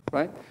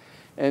 right?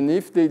 And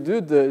if they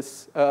do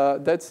this,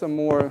 that's a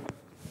more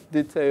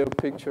detailed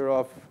picture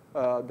of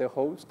the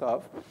whole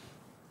stuff.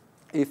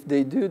 If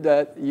they do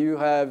that, you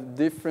have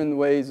different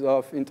ways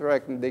of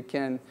interacting. They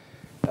can,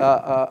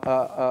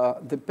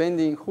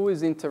 depending who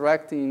is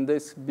interacting in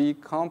this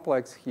big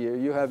complex here,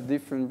 you have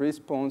different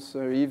response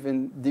or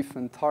even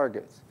different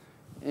targets.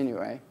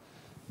 Anyway,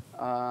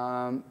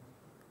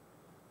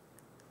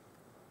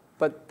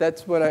 but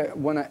that's what I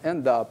want to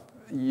end up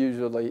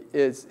usually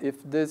is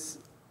if this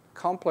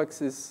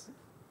complex is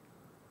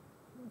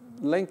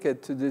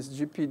linked to this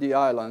GPD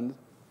island,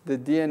 the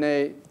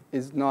DNA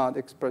is not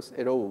expressed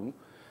at all.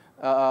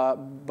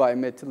 By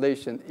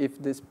methylation. If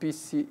this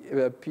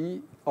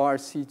PRC2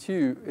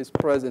 is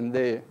present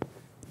there,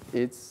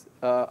 it's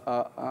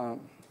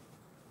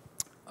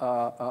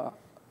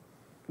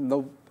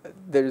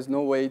there is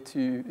no way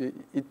to,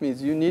 it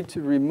means you need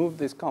to remove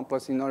this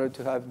complex in order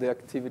to have the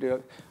activity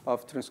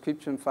of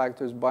transcription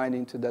factors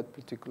binding to that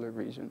particular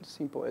region.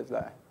 Simple as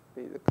that,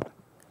 basically.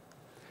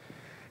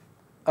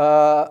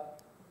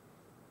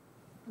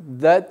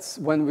 That's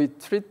when we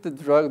treat the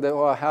drug, that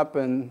what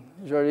happened,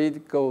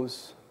 JARID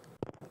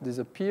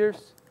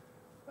disappears.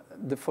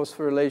 the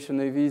phosphorylation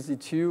of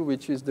EZ2,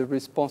 which is the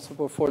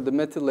responsible for the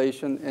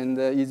methylation, and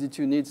the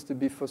EZ2 needs to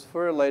be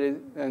phosphorylated,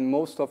 and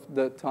most of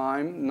the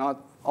time,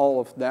 not all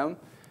of them,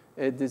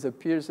 it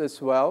disappears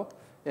as well,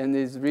 and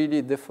is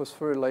really the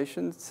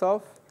phosphorylation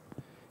itself.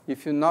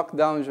 If you knock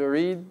down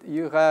Jorid,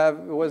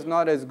 it was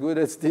not as good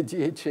as the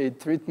DHA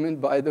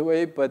treatment, by the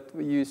way, but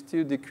you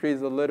still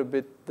decrease a little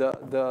bit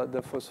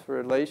the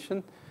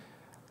phosphorylation.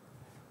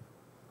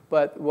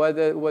 But what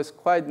was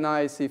quite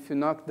nice, if you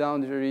knock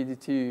down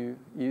Jorid2,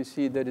 you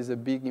see there is a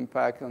big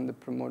impact on the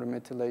promoter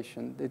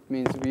methylation. It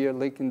means we are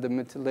linking the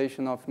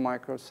methylation of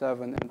micro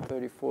 7 and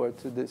 34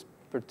 to this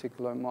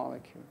particular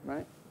molecule,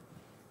 right?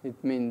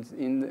 It means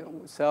in the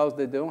cells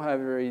that don't have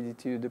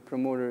Jorid2, the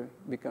promoter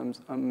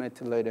becomes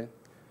unmethylated.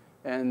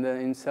 And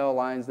in cell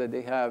lines that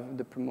they have,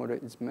 the promoter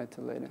is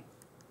methylated.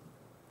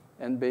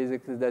 And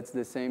basically, that's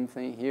the same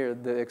thing here.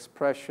 The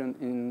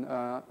expression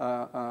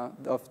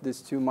of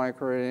these two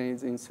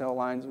microRNAs in cell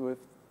lines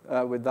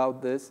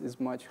without this is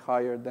much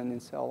higher than in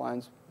cell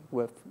lines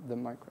with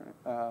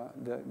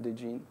the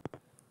gene.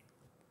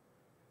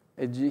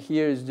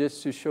 Here is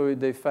just to show you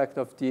the effect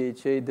of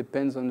DHA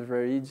depends on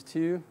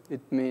Jorid2.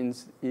 It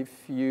means if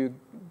you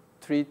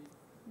treat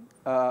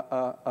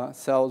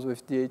cells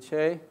with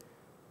DHA,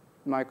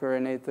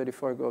 microRNA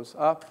 34 goes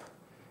up.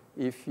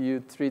 If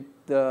you treat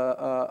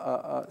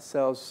the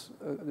cells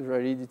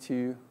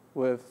Jorid2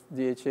 with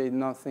DHA,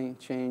 nothing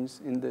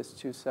changed in these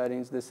two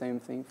settings. The same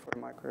thing for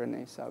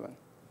microRNA 7.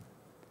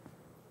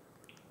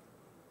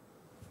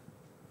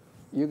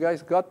 You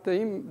guys got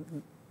the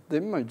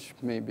image,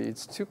 maybe.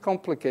 It's too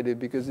complicated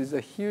because it's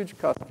a huge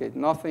cascade.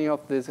 Nothing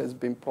of this has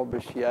been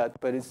published yet,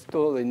 but it's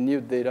totally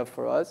new data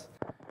for us.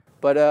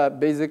 But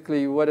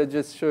basically, what I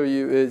just showed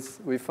you is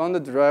we found the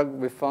drug,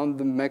 we found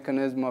the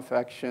mechanism of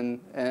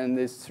action, and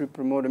it's through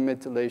promoter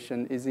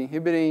methylation. It's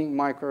inhibiting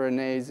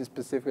microRNAs,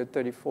 specifically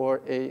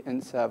 34, A,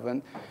 and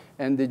 7.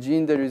 And the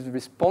gene that is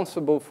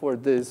responsible for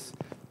this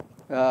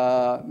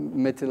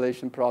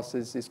methylation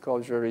process is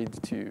called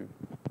Jorid2,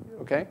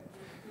 okay?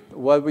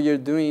 What we are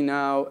doing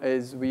now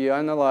is we are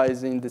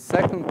analyzing the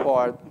second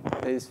part,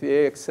 is the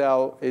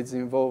AXL is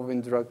involved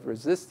in drug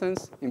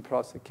resistance in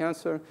prostate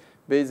cancer.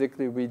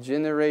 Basically, we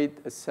generate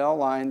a cell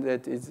line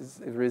that is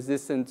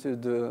resistant to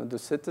the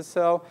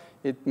cytosol.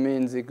 It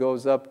means it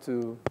goes up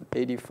to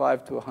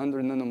 85 to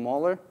 100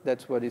 nanomolar.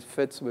 That's what it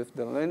fits with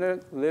the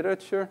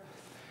literature.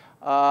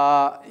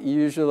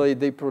 Usually,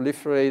 they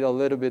proliferate a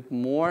little bit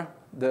more,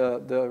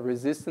 the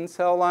resistant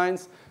cell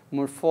lines.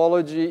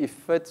 Morphology, it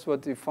fits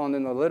what we found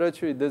in the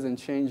literature. It doesn't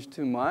change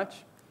too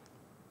much.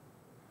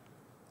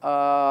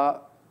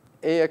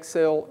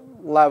 AXL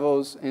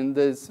levels in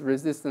these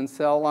resistant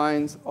cell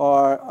lines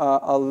are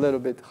a little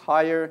bit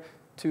higher,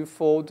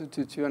 2-fold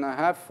to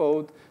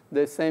 2.5-fold.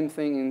 The same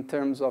thing in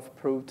terms of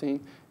protein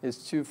is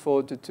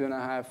 2-fold to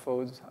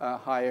 2.5-fold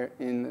higher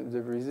in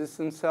the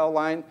resistant cell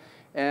line.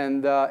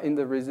 And in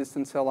the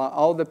resistant cell line,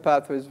 all the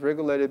pathways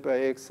regulated by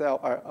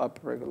AXL are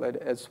upregulated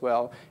as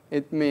well.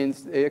 It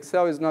means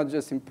AXL is not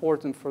just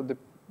important for the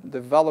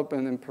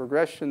development and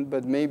progression,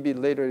 but maybe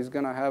later is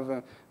going to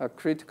have a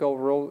critical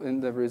role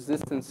in the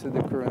resistance to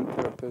the current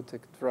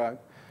therapeutic drug.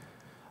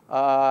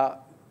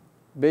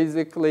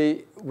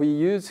 Basically, we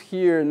use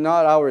here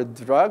not our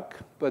drug,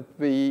 but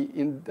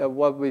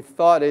what we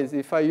thought is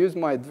if I use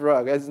my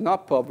drug, it's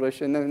not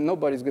published, and then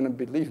nobody's going to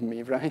believe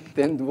me, right?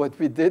 Then what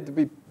we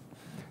did,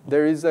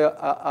 there is a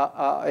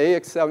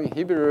AXL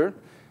inhibitor.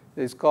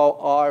 It's called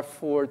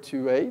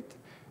R428.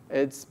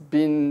 It's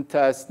been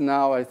tested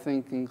now, I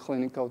think, in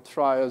clinical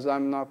trials.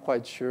 I'm not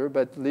quite sure,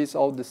 but at least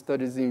all the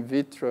studies in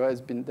vitro has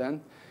been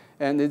done.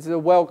 And it's a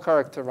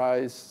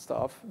well-characterized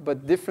stuff,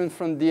 but different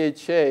from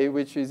DHA,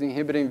 which is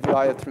inhibiting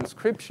via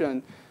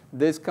transcription.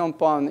 This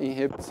compound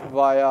inhibits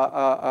via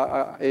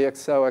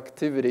AXL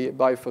activity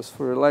by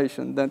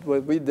phosphorylation. That's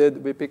what we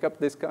did. We pick up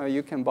this.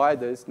 You can buy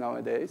this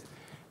nowadays.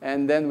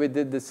 And then we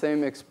did the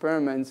same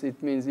experiments.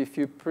 It means if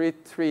you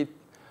pre-treat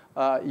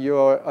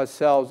your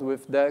cells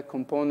with that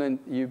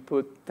component, you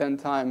put 10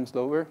 times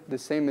lower, the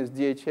same as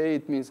DHA.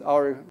 It means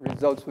our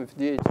results with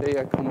DHA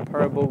are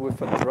comparable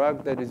with a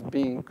drug that is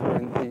being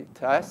currently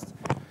tested.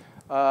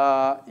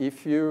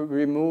 If you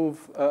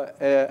remove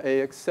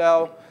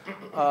AXL,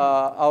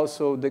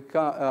 also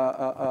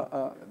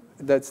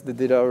that's the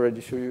data I already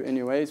showed you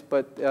anyways,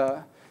 but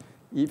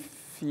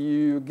if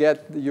you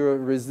get your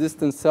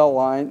resistant cell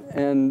line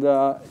and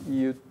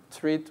you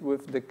treat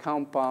with the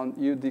compound,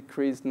 you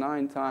decrease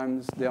 9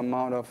 times the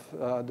amount of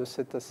the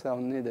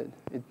cytosol needed.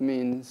 It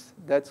means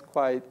that's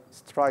quite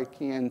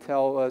striking and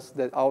tell us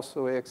that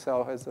also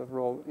AXL has a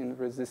role in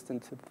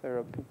resistance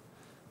therapy,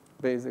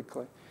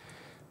 basically.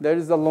 There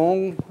is a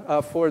long,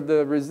 for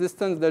the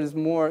resistance, there is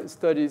more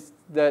studies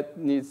that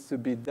needs to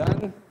be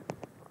done.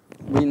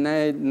 We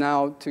need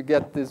now to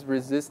get this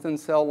resistant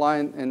cell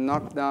line and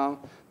knock down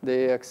the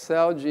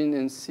AXL gene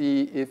and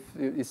see if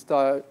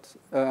it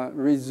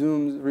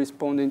resumes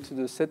responding to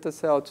the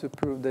cytosol to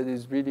prove that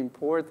it's really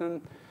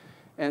important,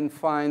 and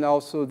find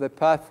also the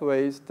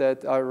pathways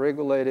that are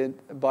regulated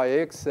by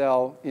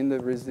AXL in the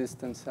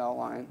resistant cell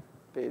line,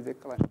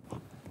 basically.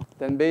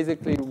 Then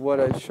basically what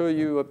I show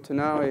you up to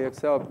now,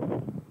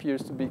 AXL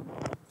appears to be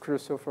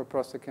crucial for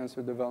prostate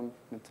cancer development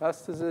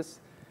metastasis.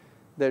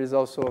 There is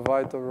also a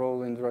vital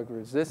role in drug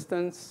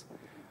resistance.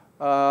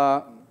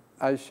 I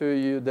show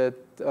you that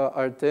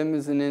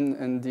artemisinin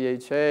and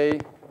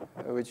DHA,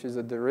 which is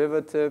a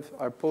derivative,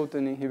 are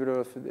potent inhibitor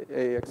of the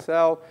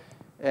AXL.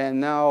 And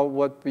now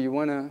what we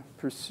want to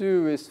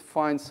pursue is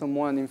find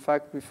someone. In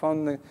fact, we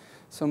found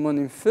someone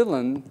in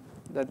Finland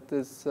that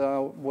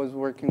was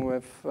working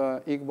with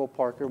ICGEB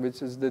Parker,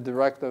 which is the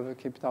director of a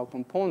Cape Town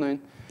component.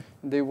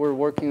 They were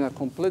working in a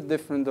complete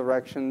different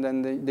direction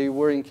than they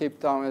were in Cape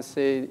Town. I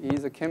say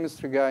he's a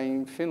chemistry guy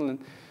in Finland.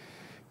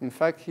 In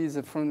fact, he's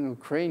from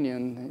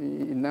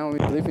Ukrainian. Now he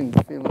lives in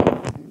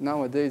Finland.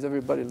 Nowadays,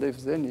 everybody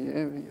lives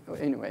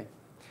anyway.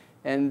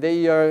 And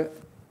they are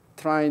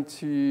trying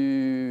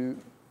to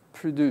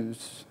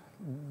produce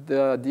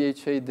the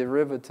DHA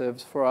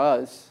derivatives for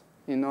us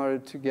in order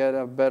to get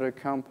a better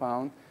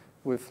compound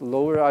with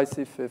lower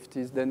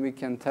IC50s than we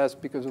can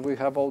test because we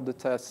have all the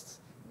tests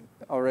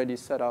already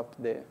set up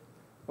there,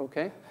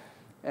 okay?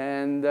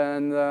 And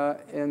then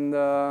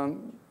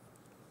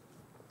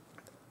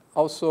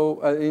also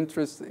an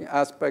interesting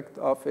aspect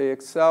of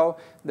AXL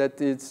that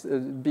it's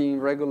being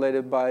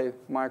regulated by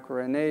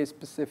microRNA,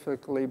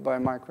 specifically by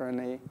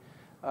microRNA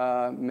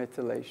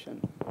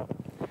methylation.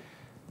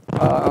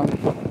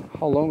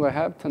 How long I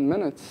have? 10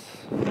 minutes.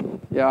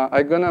 Yeah,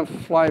 I'm gonna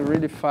fly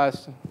really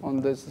fast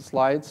on these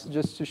slides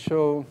just to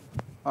show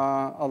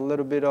a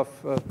little bit of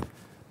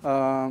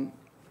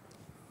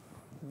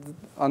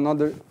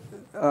another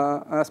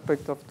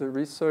aspect of the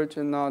research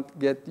and not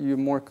get you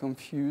more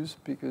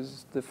confused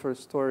because the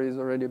first story is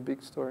already a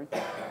big story.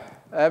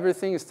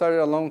 Everything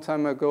started a long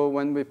time ago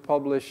when we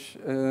published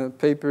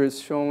papers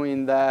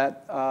showing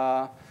that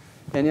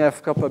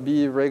NF-kappa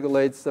B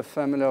regulates the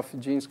family of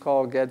genes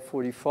called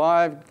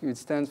GAD45. It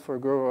stands for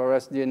growth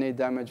arrest DNA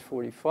damage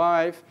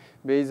 45.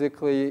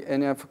 Basically,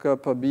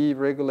 NF-kappa B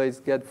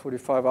regulates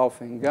GAD45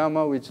 alpha and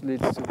gamma, which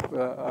leads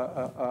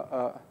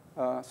to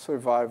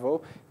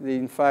survival.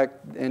 In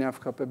fact,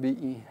 NF-kappa B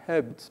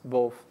inhibits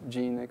both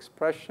gene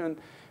expression.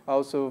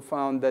 Also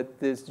found that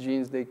these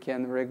genes, they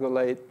can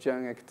regulate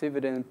young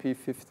activity and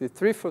p53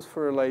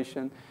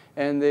 phosphorylation,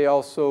 and they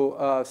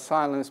also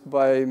silenced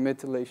by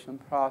methylation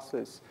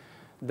process.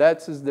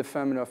 That is the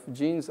family of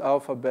genes,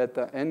 alpha,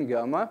 beta, and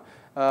gamma.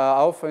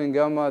 Alpha and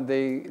gamma,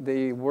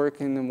 they work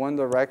in one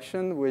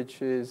direction,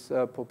 which is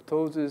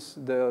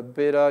apoptosis. The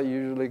beta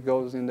usually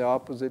goes in the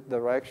opposite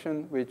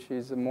direction, which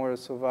is a more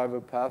survival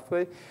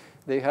pathway.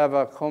 They have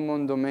a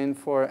common domain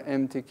for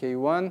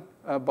MTK1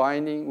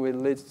 binding, which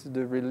leads to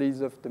the release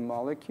of the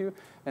molecule,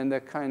 and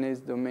the kinase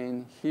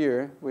domain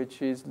here,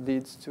 which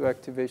leads to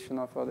activation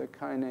of other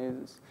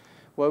kinases.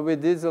 What we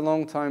did a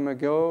long time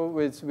ago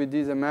is we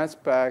did a mass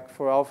spec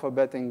for alpha,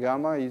 beta, and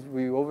gamma.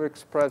 We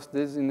overexpressed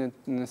this in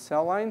a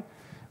cell line.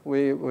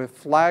 We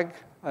flag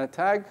a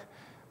tag.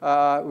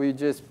 We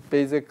just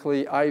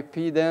basically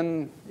IP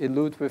them,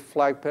 elute with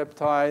flag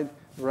peptide,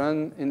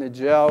 run in a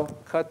gel,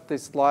 cut the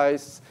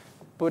slice,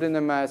 put in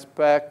a mass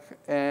spec,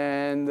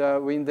 and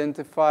we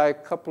identify a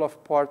couple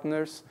of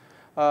partners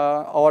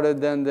other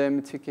than the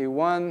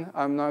MTK1.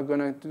 I'm not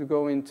going to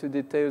go into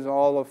details on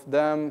all of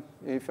them.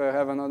 If I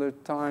have another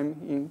time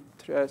in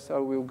Trieste, I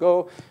will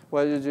go.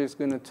 What I'm just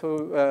going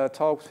to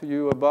talk to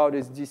you about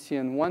is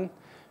DCN1.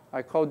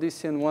 I call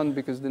DCN1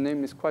 because the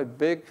name is quite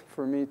big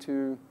for me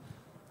to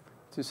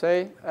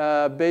say.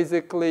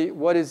 Basically,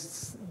 what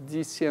is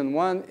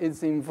DCN1?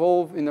 It's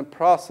involved in a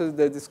process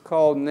that is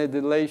called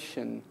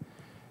nedylation.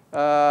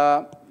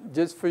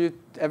 Just for you,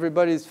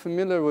 everybody is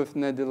familiar with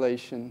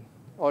nedylation,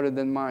 other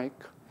than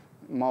Mike,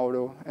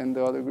 Mauro, and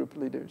the other group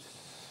leaders.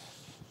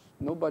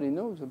 Nobody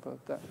knows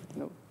about that.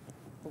 No.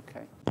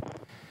 Okay.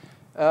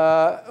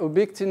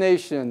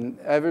 Ubiquitination.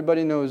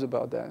 Everybody knows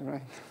about that,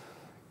 right?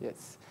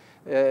 Yes.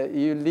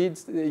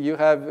 You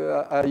have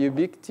a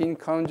ubiquitin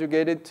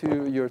conjugated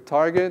to your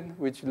target,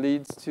 which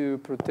leads to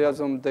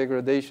proteasome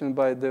degradation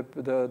by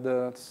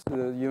the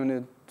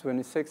unit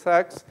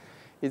 26X.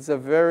 It's a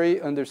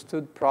very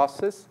understood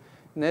process.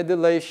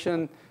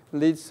 Nedylation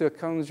leads to a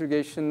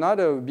conjugation, not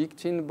of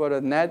ubiquitin, but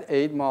a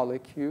NAD8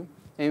 molecule.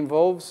 It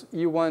involves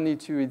E1,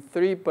 E2,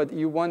 E3, but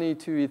E1,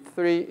 E2,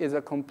 E3 is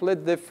a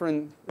complete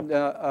different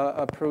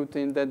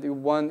protein than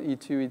E1,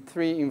 E2,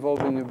 E3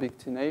 involved in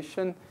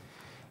ubiquitination.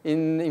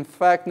 In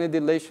fact,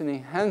 nedylation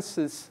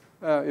enhances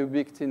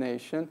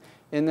ubiquitination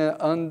in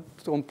a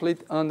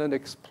complete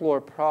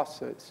unexplored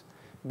process.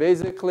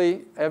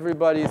 Basically,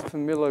 everybody is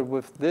familiar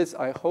with this.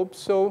 I hope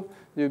so.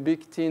 The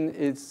ubiquitin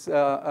is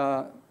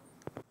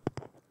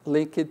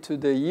linked to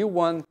the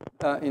E1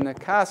 in a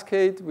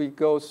cascade, which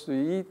goes to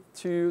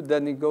E2,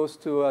 then it goes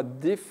to a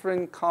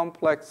different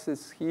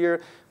complexes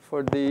here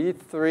for the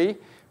E3,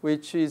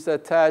 which is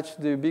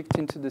attached the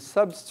ubiquitin to the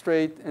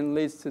substrate and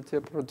leads to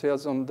the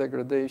proteasome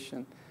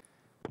degradation.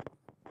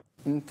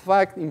 In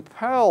fact, in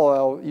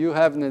parallel, you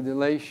have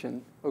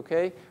nedylation,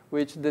 okay,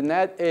 which the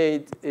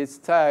NAD8 is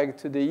tagged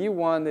to the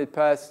E1, it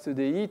passes to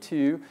the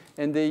E2,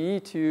 and the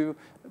E2,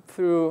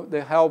 through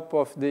the help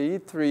of the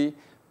E3,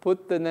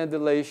 put the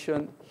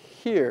nadylation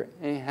here,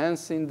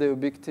 enhancing the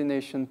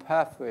ubiquitination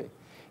pathway.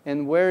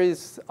 And where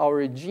is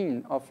our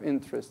gene of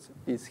interest?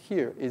 Is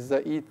here, is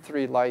the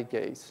E3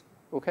 ligase,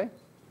 okay?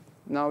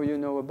 Now you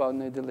know about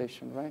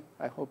nadylation, right?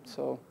 I hope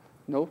so.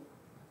 No?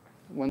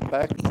 Went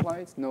back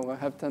slides? No, I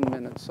have 10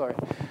 minutes, sorry.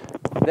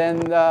 Then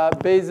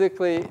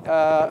basically,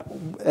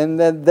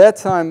 and at that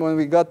time when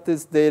we got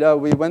this data,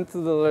 we went to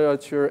the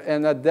literature,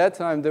 and at that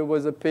time there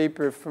was a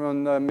paper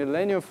from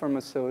Millennium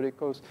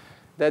Pharmaceuticals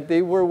that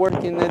they were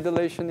working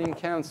nadylation in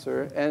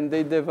cancer, and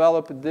they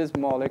developed this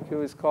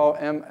molecule. It's called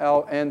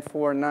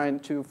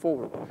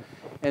MLN4924.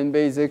 And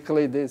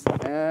basically this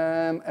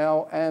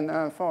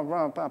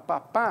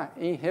MLN4924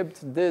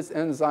 inhibits this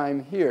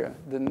enzyme here,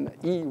 the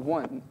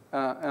E1,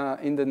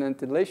 in the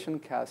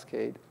nadylation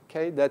cascade.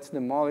 Okay, that's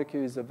the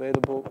molecule is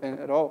available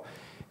at all.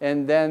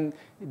 And then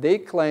they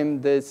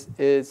claim this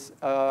is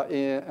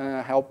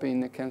helping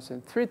the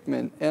cancer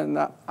treatment. And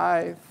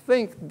I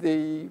think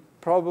they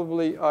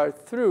probably are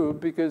through,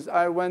 because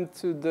I went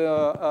to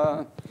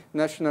the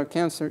National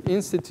Cancer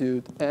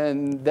Institute,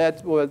 and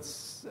that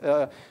was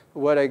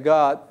what I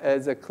got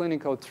as a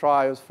clinical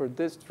trials for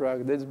this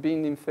drug that's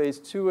been in phase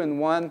 2 and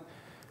 1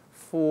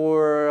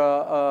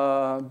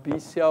 for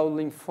B-cell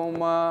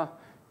lymphoma,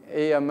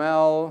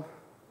 AML,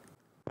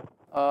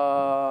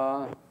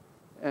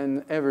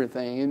 and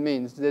everything. It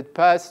means that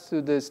pass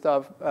to the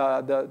stuff,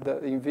 the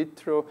in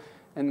vitro,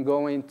 and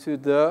go into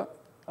the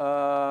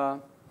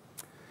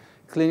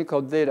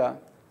clinical data.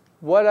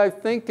 What I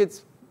think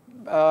it's,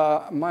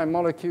 my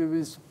molecule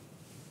is,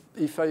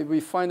 if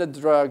we find a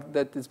drug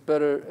that is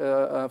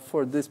better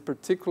for this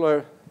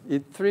particular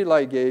E3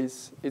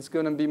 ligase, it's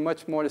going to be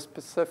much more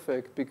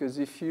specific, because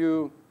if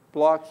you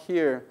block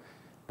here,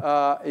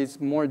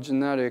 it's more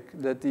genetic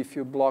than if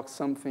you block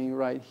something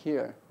right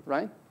here,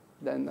 right?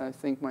 Then I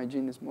think my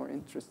gene is more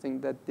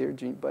interesting than their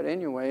gene. But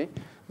anyway,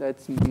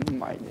 that's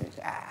my gene.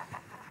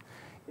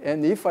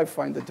 And if I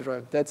find the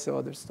drug, that's the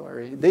other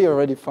story. They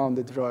already found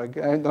the drug.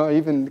 I'm not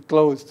even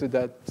close to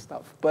that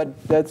stuff.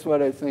 But that's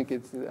what I think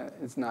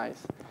it's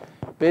nice.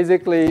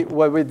 Basically,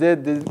 what we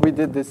did is we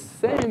did the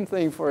same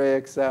thing for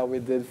AXL we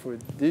did for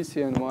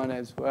DCN1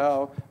 as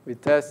well. We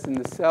tested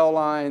the cell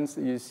lines.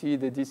 You see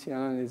the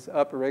DCN1 is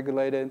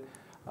upregulated.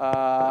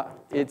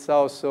 It's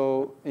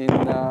also in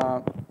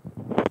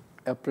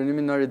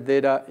preliminary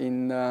data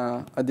in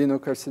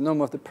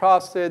adenocarcinoma of the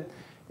prostate.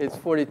 It's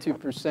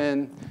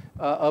 42%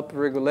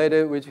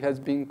 upregulated, which has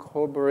been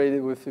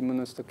corroborated with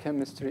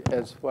immunohistochemistry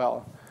as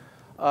well.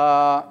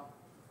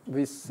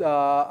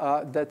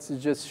 That's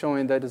just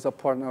showing that it's a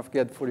partner of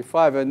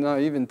GED45. I not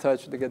even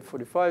touched the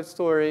GED45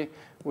 story.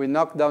 We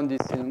knock down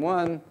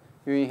DCN1,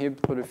 we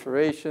inhibit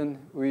proliferation,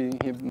 we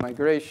inhibit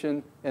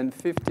migration, and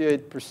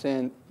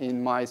 58%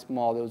 in mice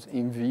models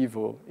in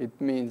vivo. It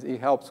means it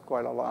helps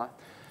quite a lot.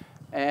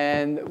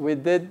 And we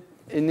did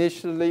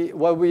initially,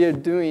 what we are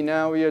doing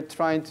now, we are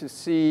trying to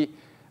see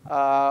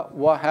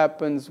what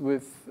happens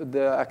with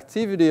the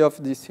activity of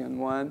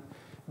DCN1,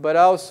 but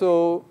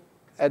also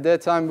at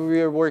that time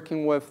we were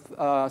working with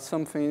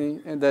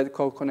something that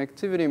called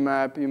connectivity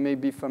map. You may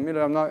be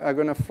familiar. I'm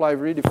going to fly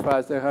really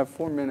fast. I have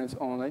 4 minutes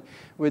only.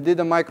 We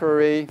did a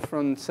microarray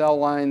from cell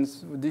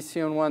lines,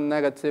 DCN1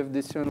 negative,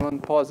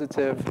 DCN1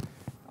 positive,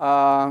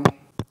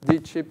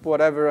 D-chip,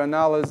 whatever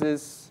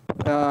analysis,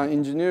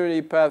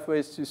 ingenuity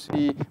pathways to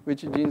see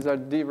which genes are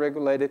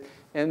deregulated,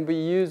 and we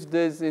use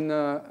this in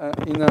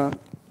an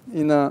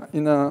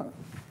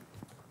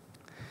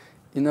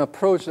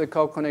approach they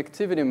call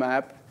connectivity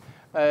map.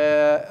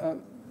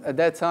 At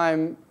that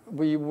time,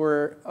 we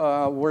were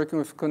working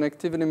with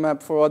connectivity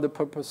map for other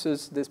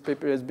purposes. This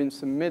paper has been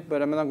submitted,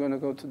 but I'm not going to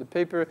go to the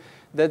paper.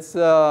 That's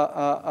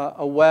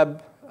a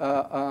web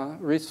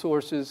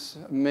resources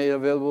made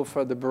available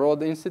for the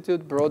Broad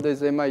Institute. Broad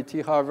is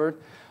MIT, Harvard.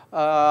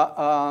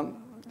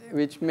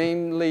 Which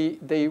mainly,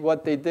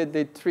 what they did,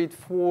 they treat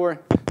 4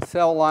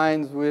 cell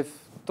lines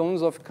with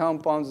tons of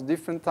compounds,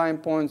 different time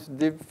points,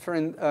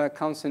 different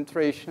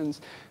concentrations.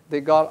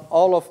 They got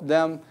all of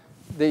them.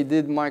 They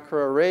did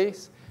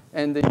microarrays,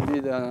 and they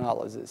did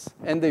analysis.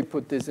 And they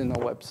put this in a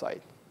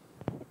website.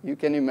 You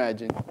can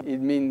imagine. It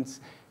means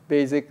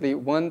basically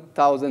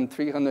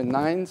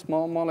 1,309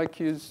 small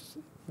molecules,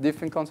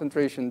 different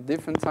concentration,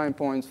 different time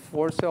points,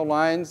 4 cell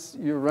lines.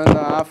 You run the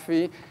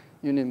AFI.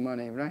 You need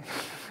money, right?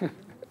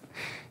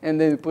 And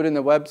then you put in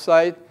a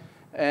website,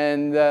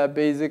 and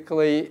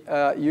basically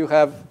you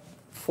have,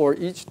 for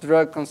each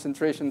drug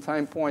concentration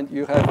time point,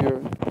 you have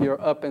your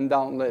up and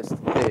down list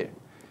there.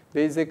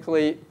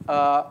 Basically,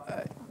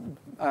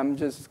 I'm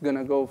just going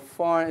to go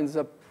far. It's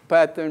a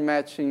pattern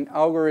matching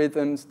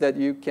algorithms that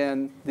you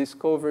can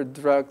discover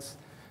drugs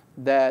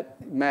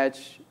that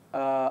match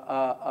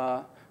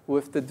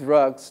with the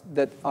drugs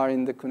that are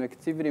in the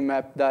connectivity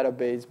map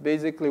database.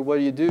 Basically, what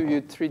you do,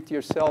 you treat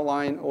your cell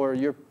line or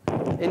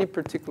any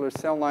particular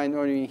cell line,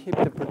 or you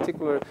inhibit a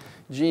particular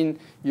gene,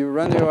 you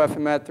run your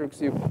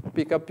Affymetrix, you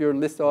pick up your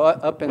list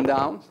of up and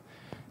downs,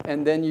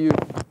 and then you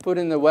put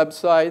in the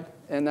website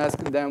and ask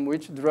them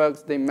which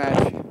drugs they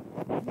match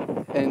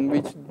and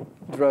which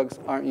drugs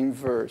are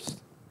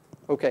inversed.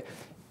 Okay,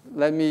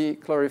 let me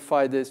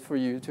clarify this for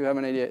you to have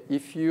an idea.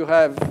 If you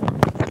have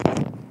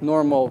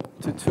normal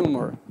to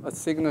tumor, a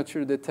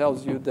signature that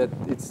tells you that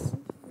it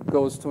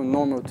goes to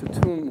normal to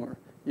tumor,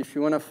 if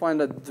you want to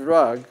find a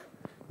drug,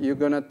 you're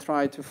going to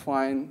try to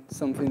find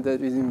something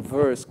that is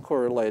inverse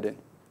correlated.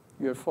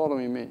 You're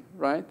following me,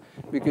 right?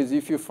 Because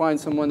if you find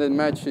someone that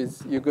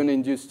matches, you're going to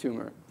induce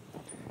tumor.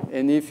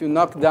 And if you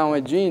knock down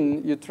a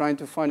gene, you're trying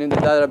to find in the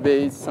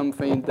database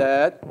something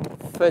that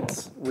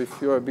fits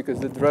with your, because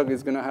the drug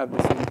is going to have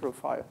the same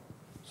profile,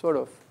 sort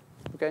of,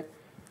 okay?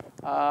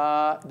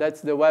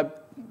 That's the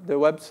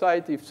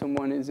website. If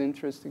someone is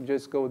interested,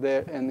 just go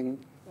there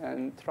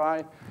and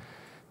try.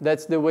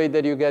 That's the way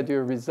that you get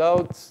your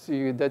results.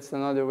 That's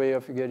another way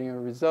of getting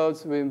your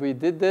results. When we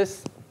did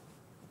this,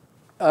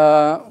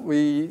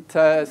 we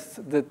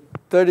test the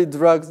 30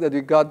 drugs that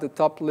we got the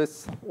top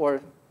list,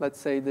 or let's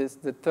say this,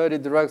 the 30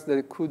 drugs that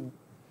you could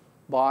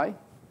buy,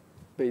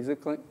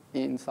 basically,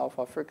 in South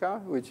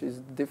Africa, which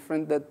is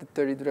different than the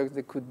 30 drugs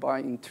they could buy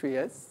in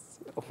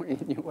Trieste or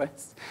in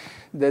US.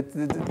 That's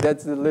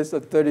the list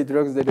of 30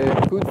 drugs that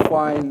I could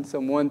find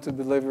someone to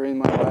deliver in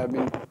my lab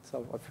in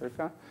South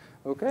Africa,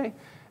 okay?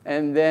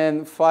 And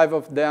then 5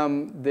 of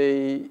them,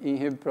 they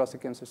inhibit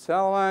prostate cancer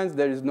cell lines.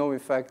 There is no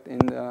effect in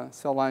the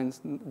cell lines,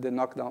 the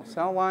knockdown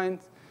cell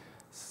lines.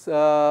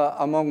 So,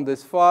 among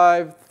these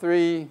 5,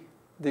 3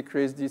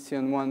 decrease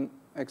DCN1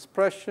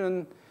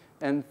 expression,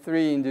 and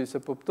 3 induce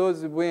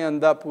apoptosis. We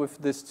end up with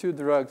these 2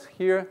 drugs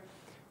here,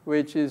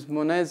 which is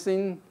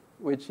monazine,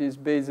 which is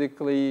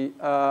basically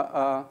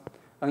an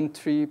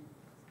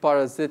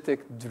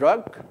anti-parasitic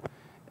drug,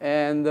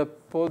 and the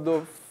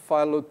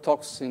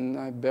podophylotoxin,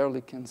 I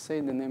barely can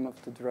say the name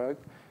of the drug,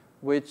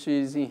 which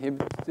is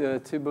inhibit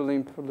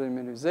tubulin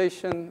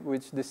polymerization,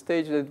 which the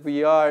stage that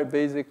we are,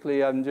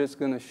 basically, I'm just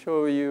going to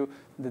show you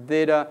the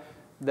data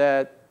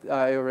that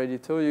I already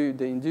told you.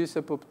 They induce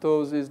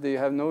apoptosis. They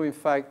have no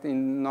effect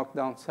in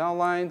knockdown cell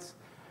lines.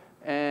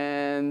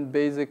 And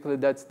basically,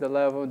 that's the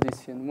level of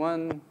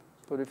DCN1,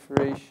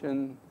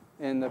 proliferation,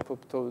 and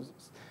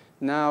apoptosis.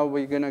 Now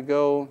we're going to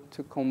go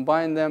to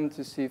combine them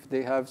to see if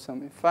they have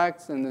some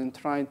effects, and then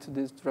try to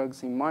these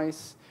drugs in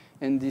mice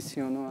and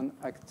DCN1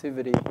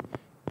 activity,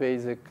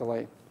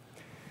 basically.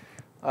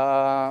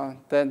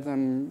 Then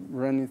I'm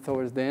running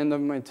towards the end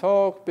of my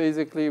talk.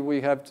 Basically,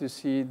 we have to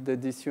see the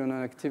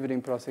DCN1 activity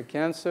in prostate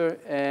cancer.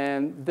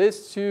 And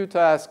these 2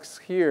 tasks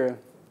here,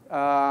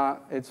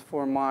 it's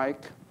for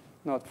Mike,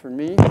 not for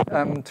me.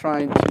 I'm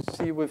trying to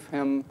see with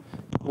him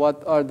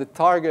what are the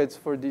targets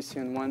for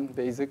DCN1,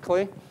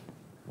 basically.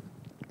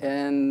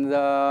 And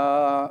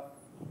the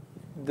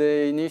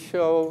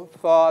initial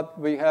thought,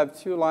 we have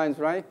 2 lines,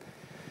 right?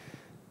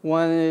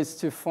 One is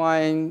to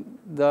find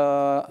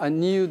a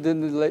new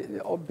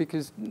denylation,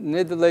 because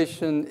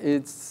denylation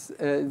is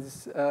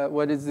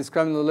what is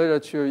described in the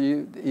literature.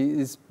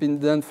 It's been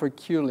done for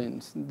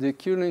culins. The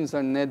culins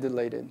are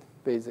nedylated,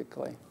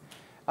 basically.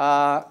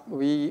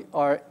 We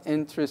are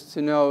interested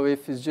to know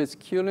if it's just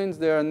culins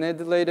that are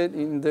nedylated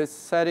in these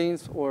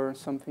settings or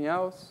something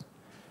else.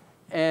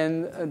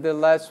 And the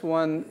last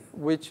one,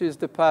 which is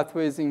the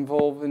pathways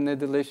involved in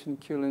nedylation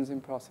culins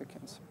in prostate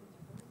cancer.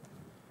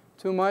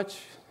 Too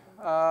much?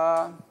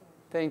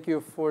 Thank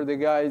you for the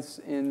guys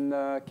in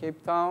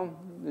Cape Town.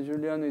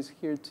 Juliano is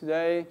here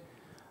today.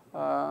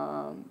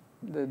 The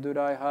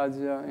Durai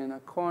Hadia in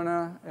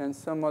Akona, and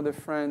some other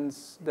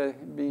friends that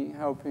have been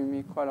helping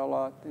me quite a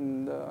lot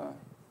in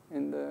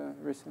the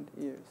recent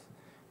years.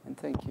 And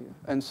thank you.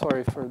 And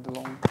sorry for the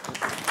long.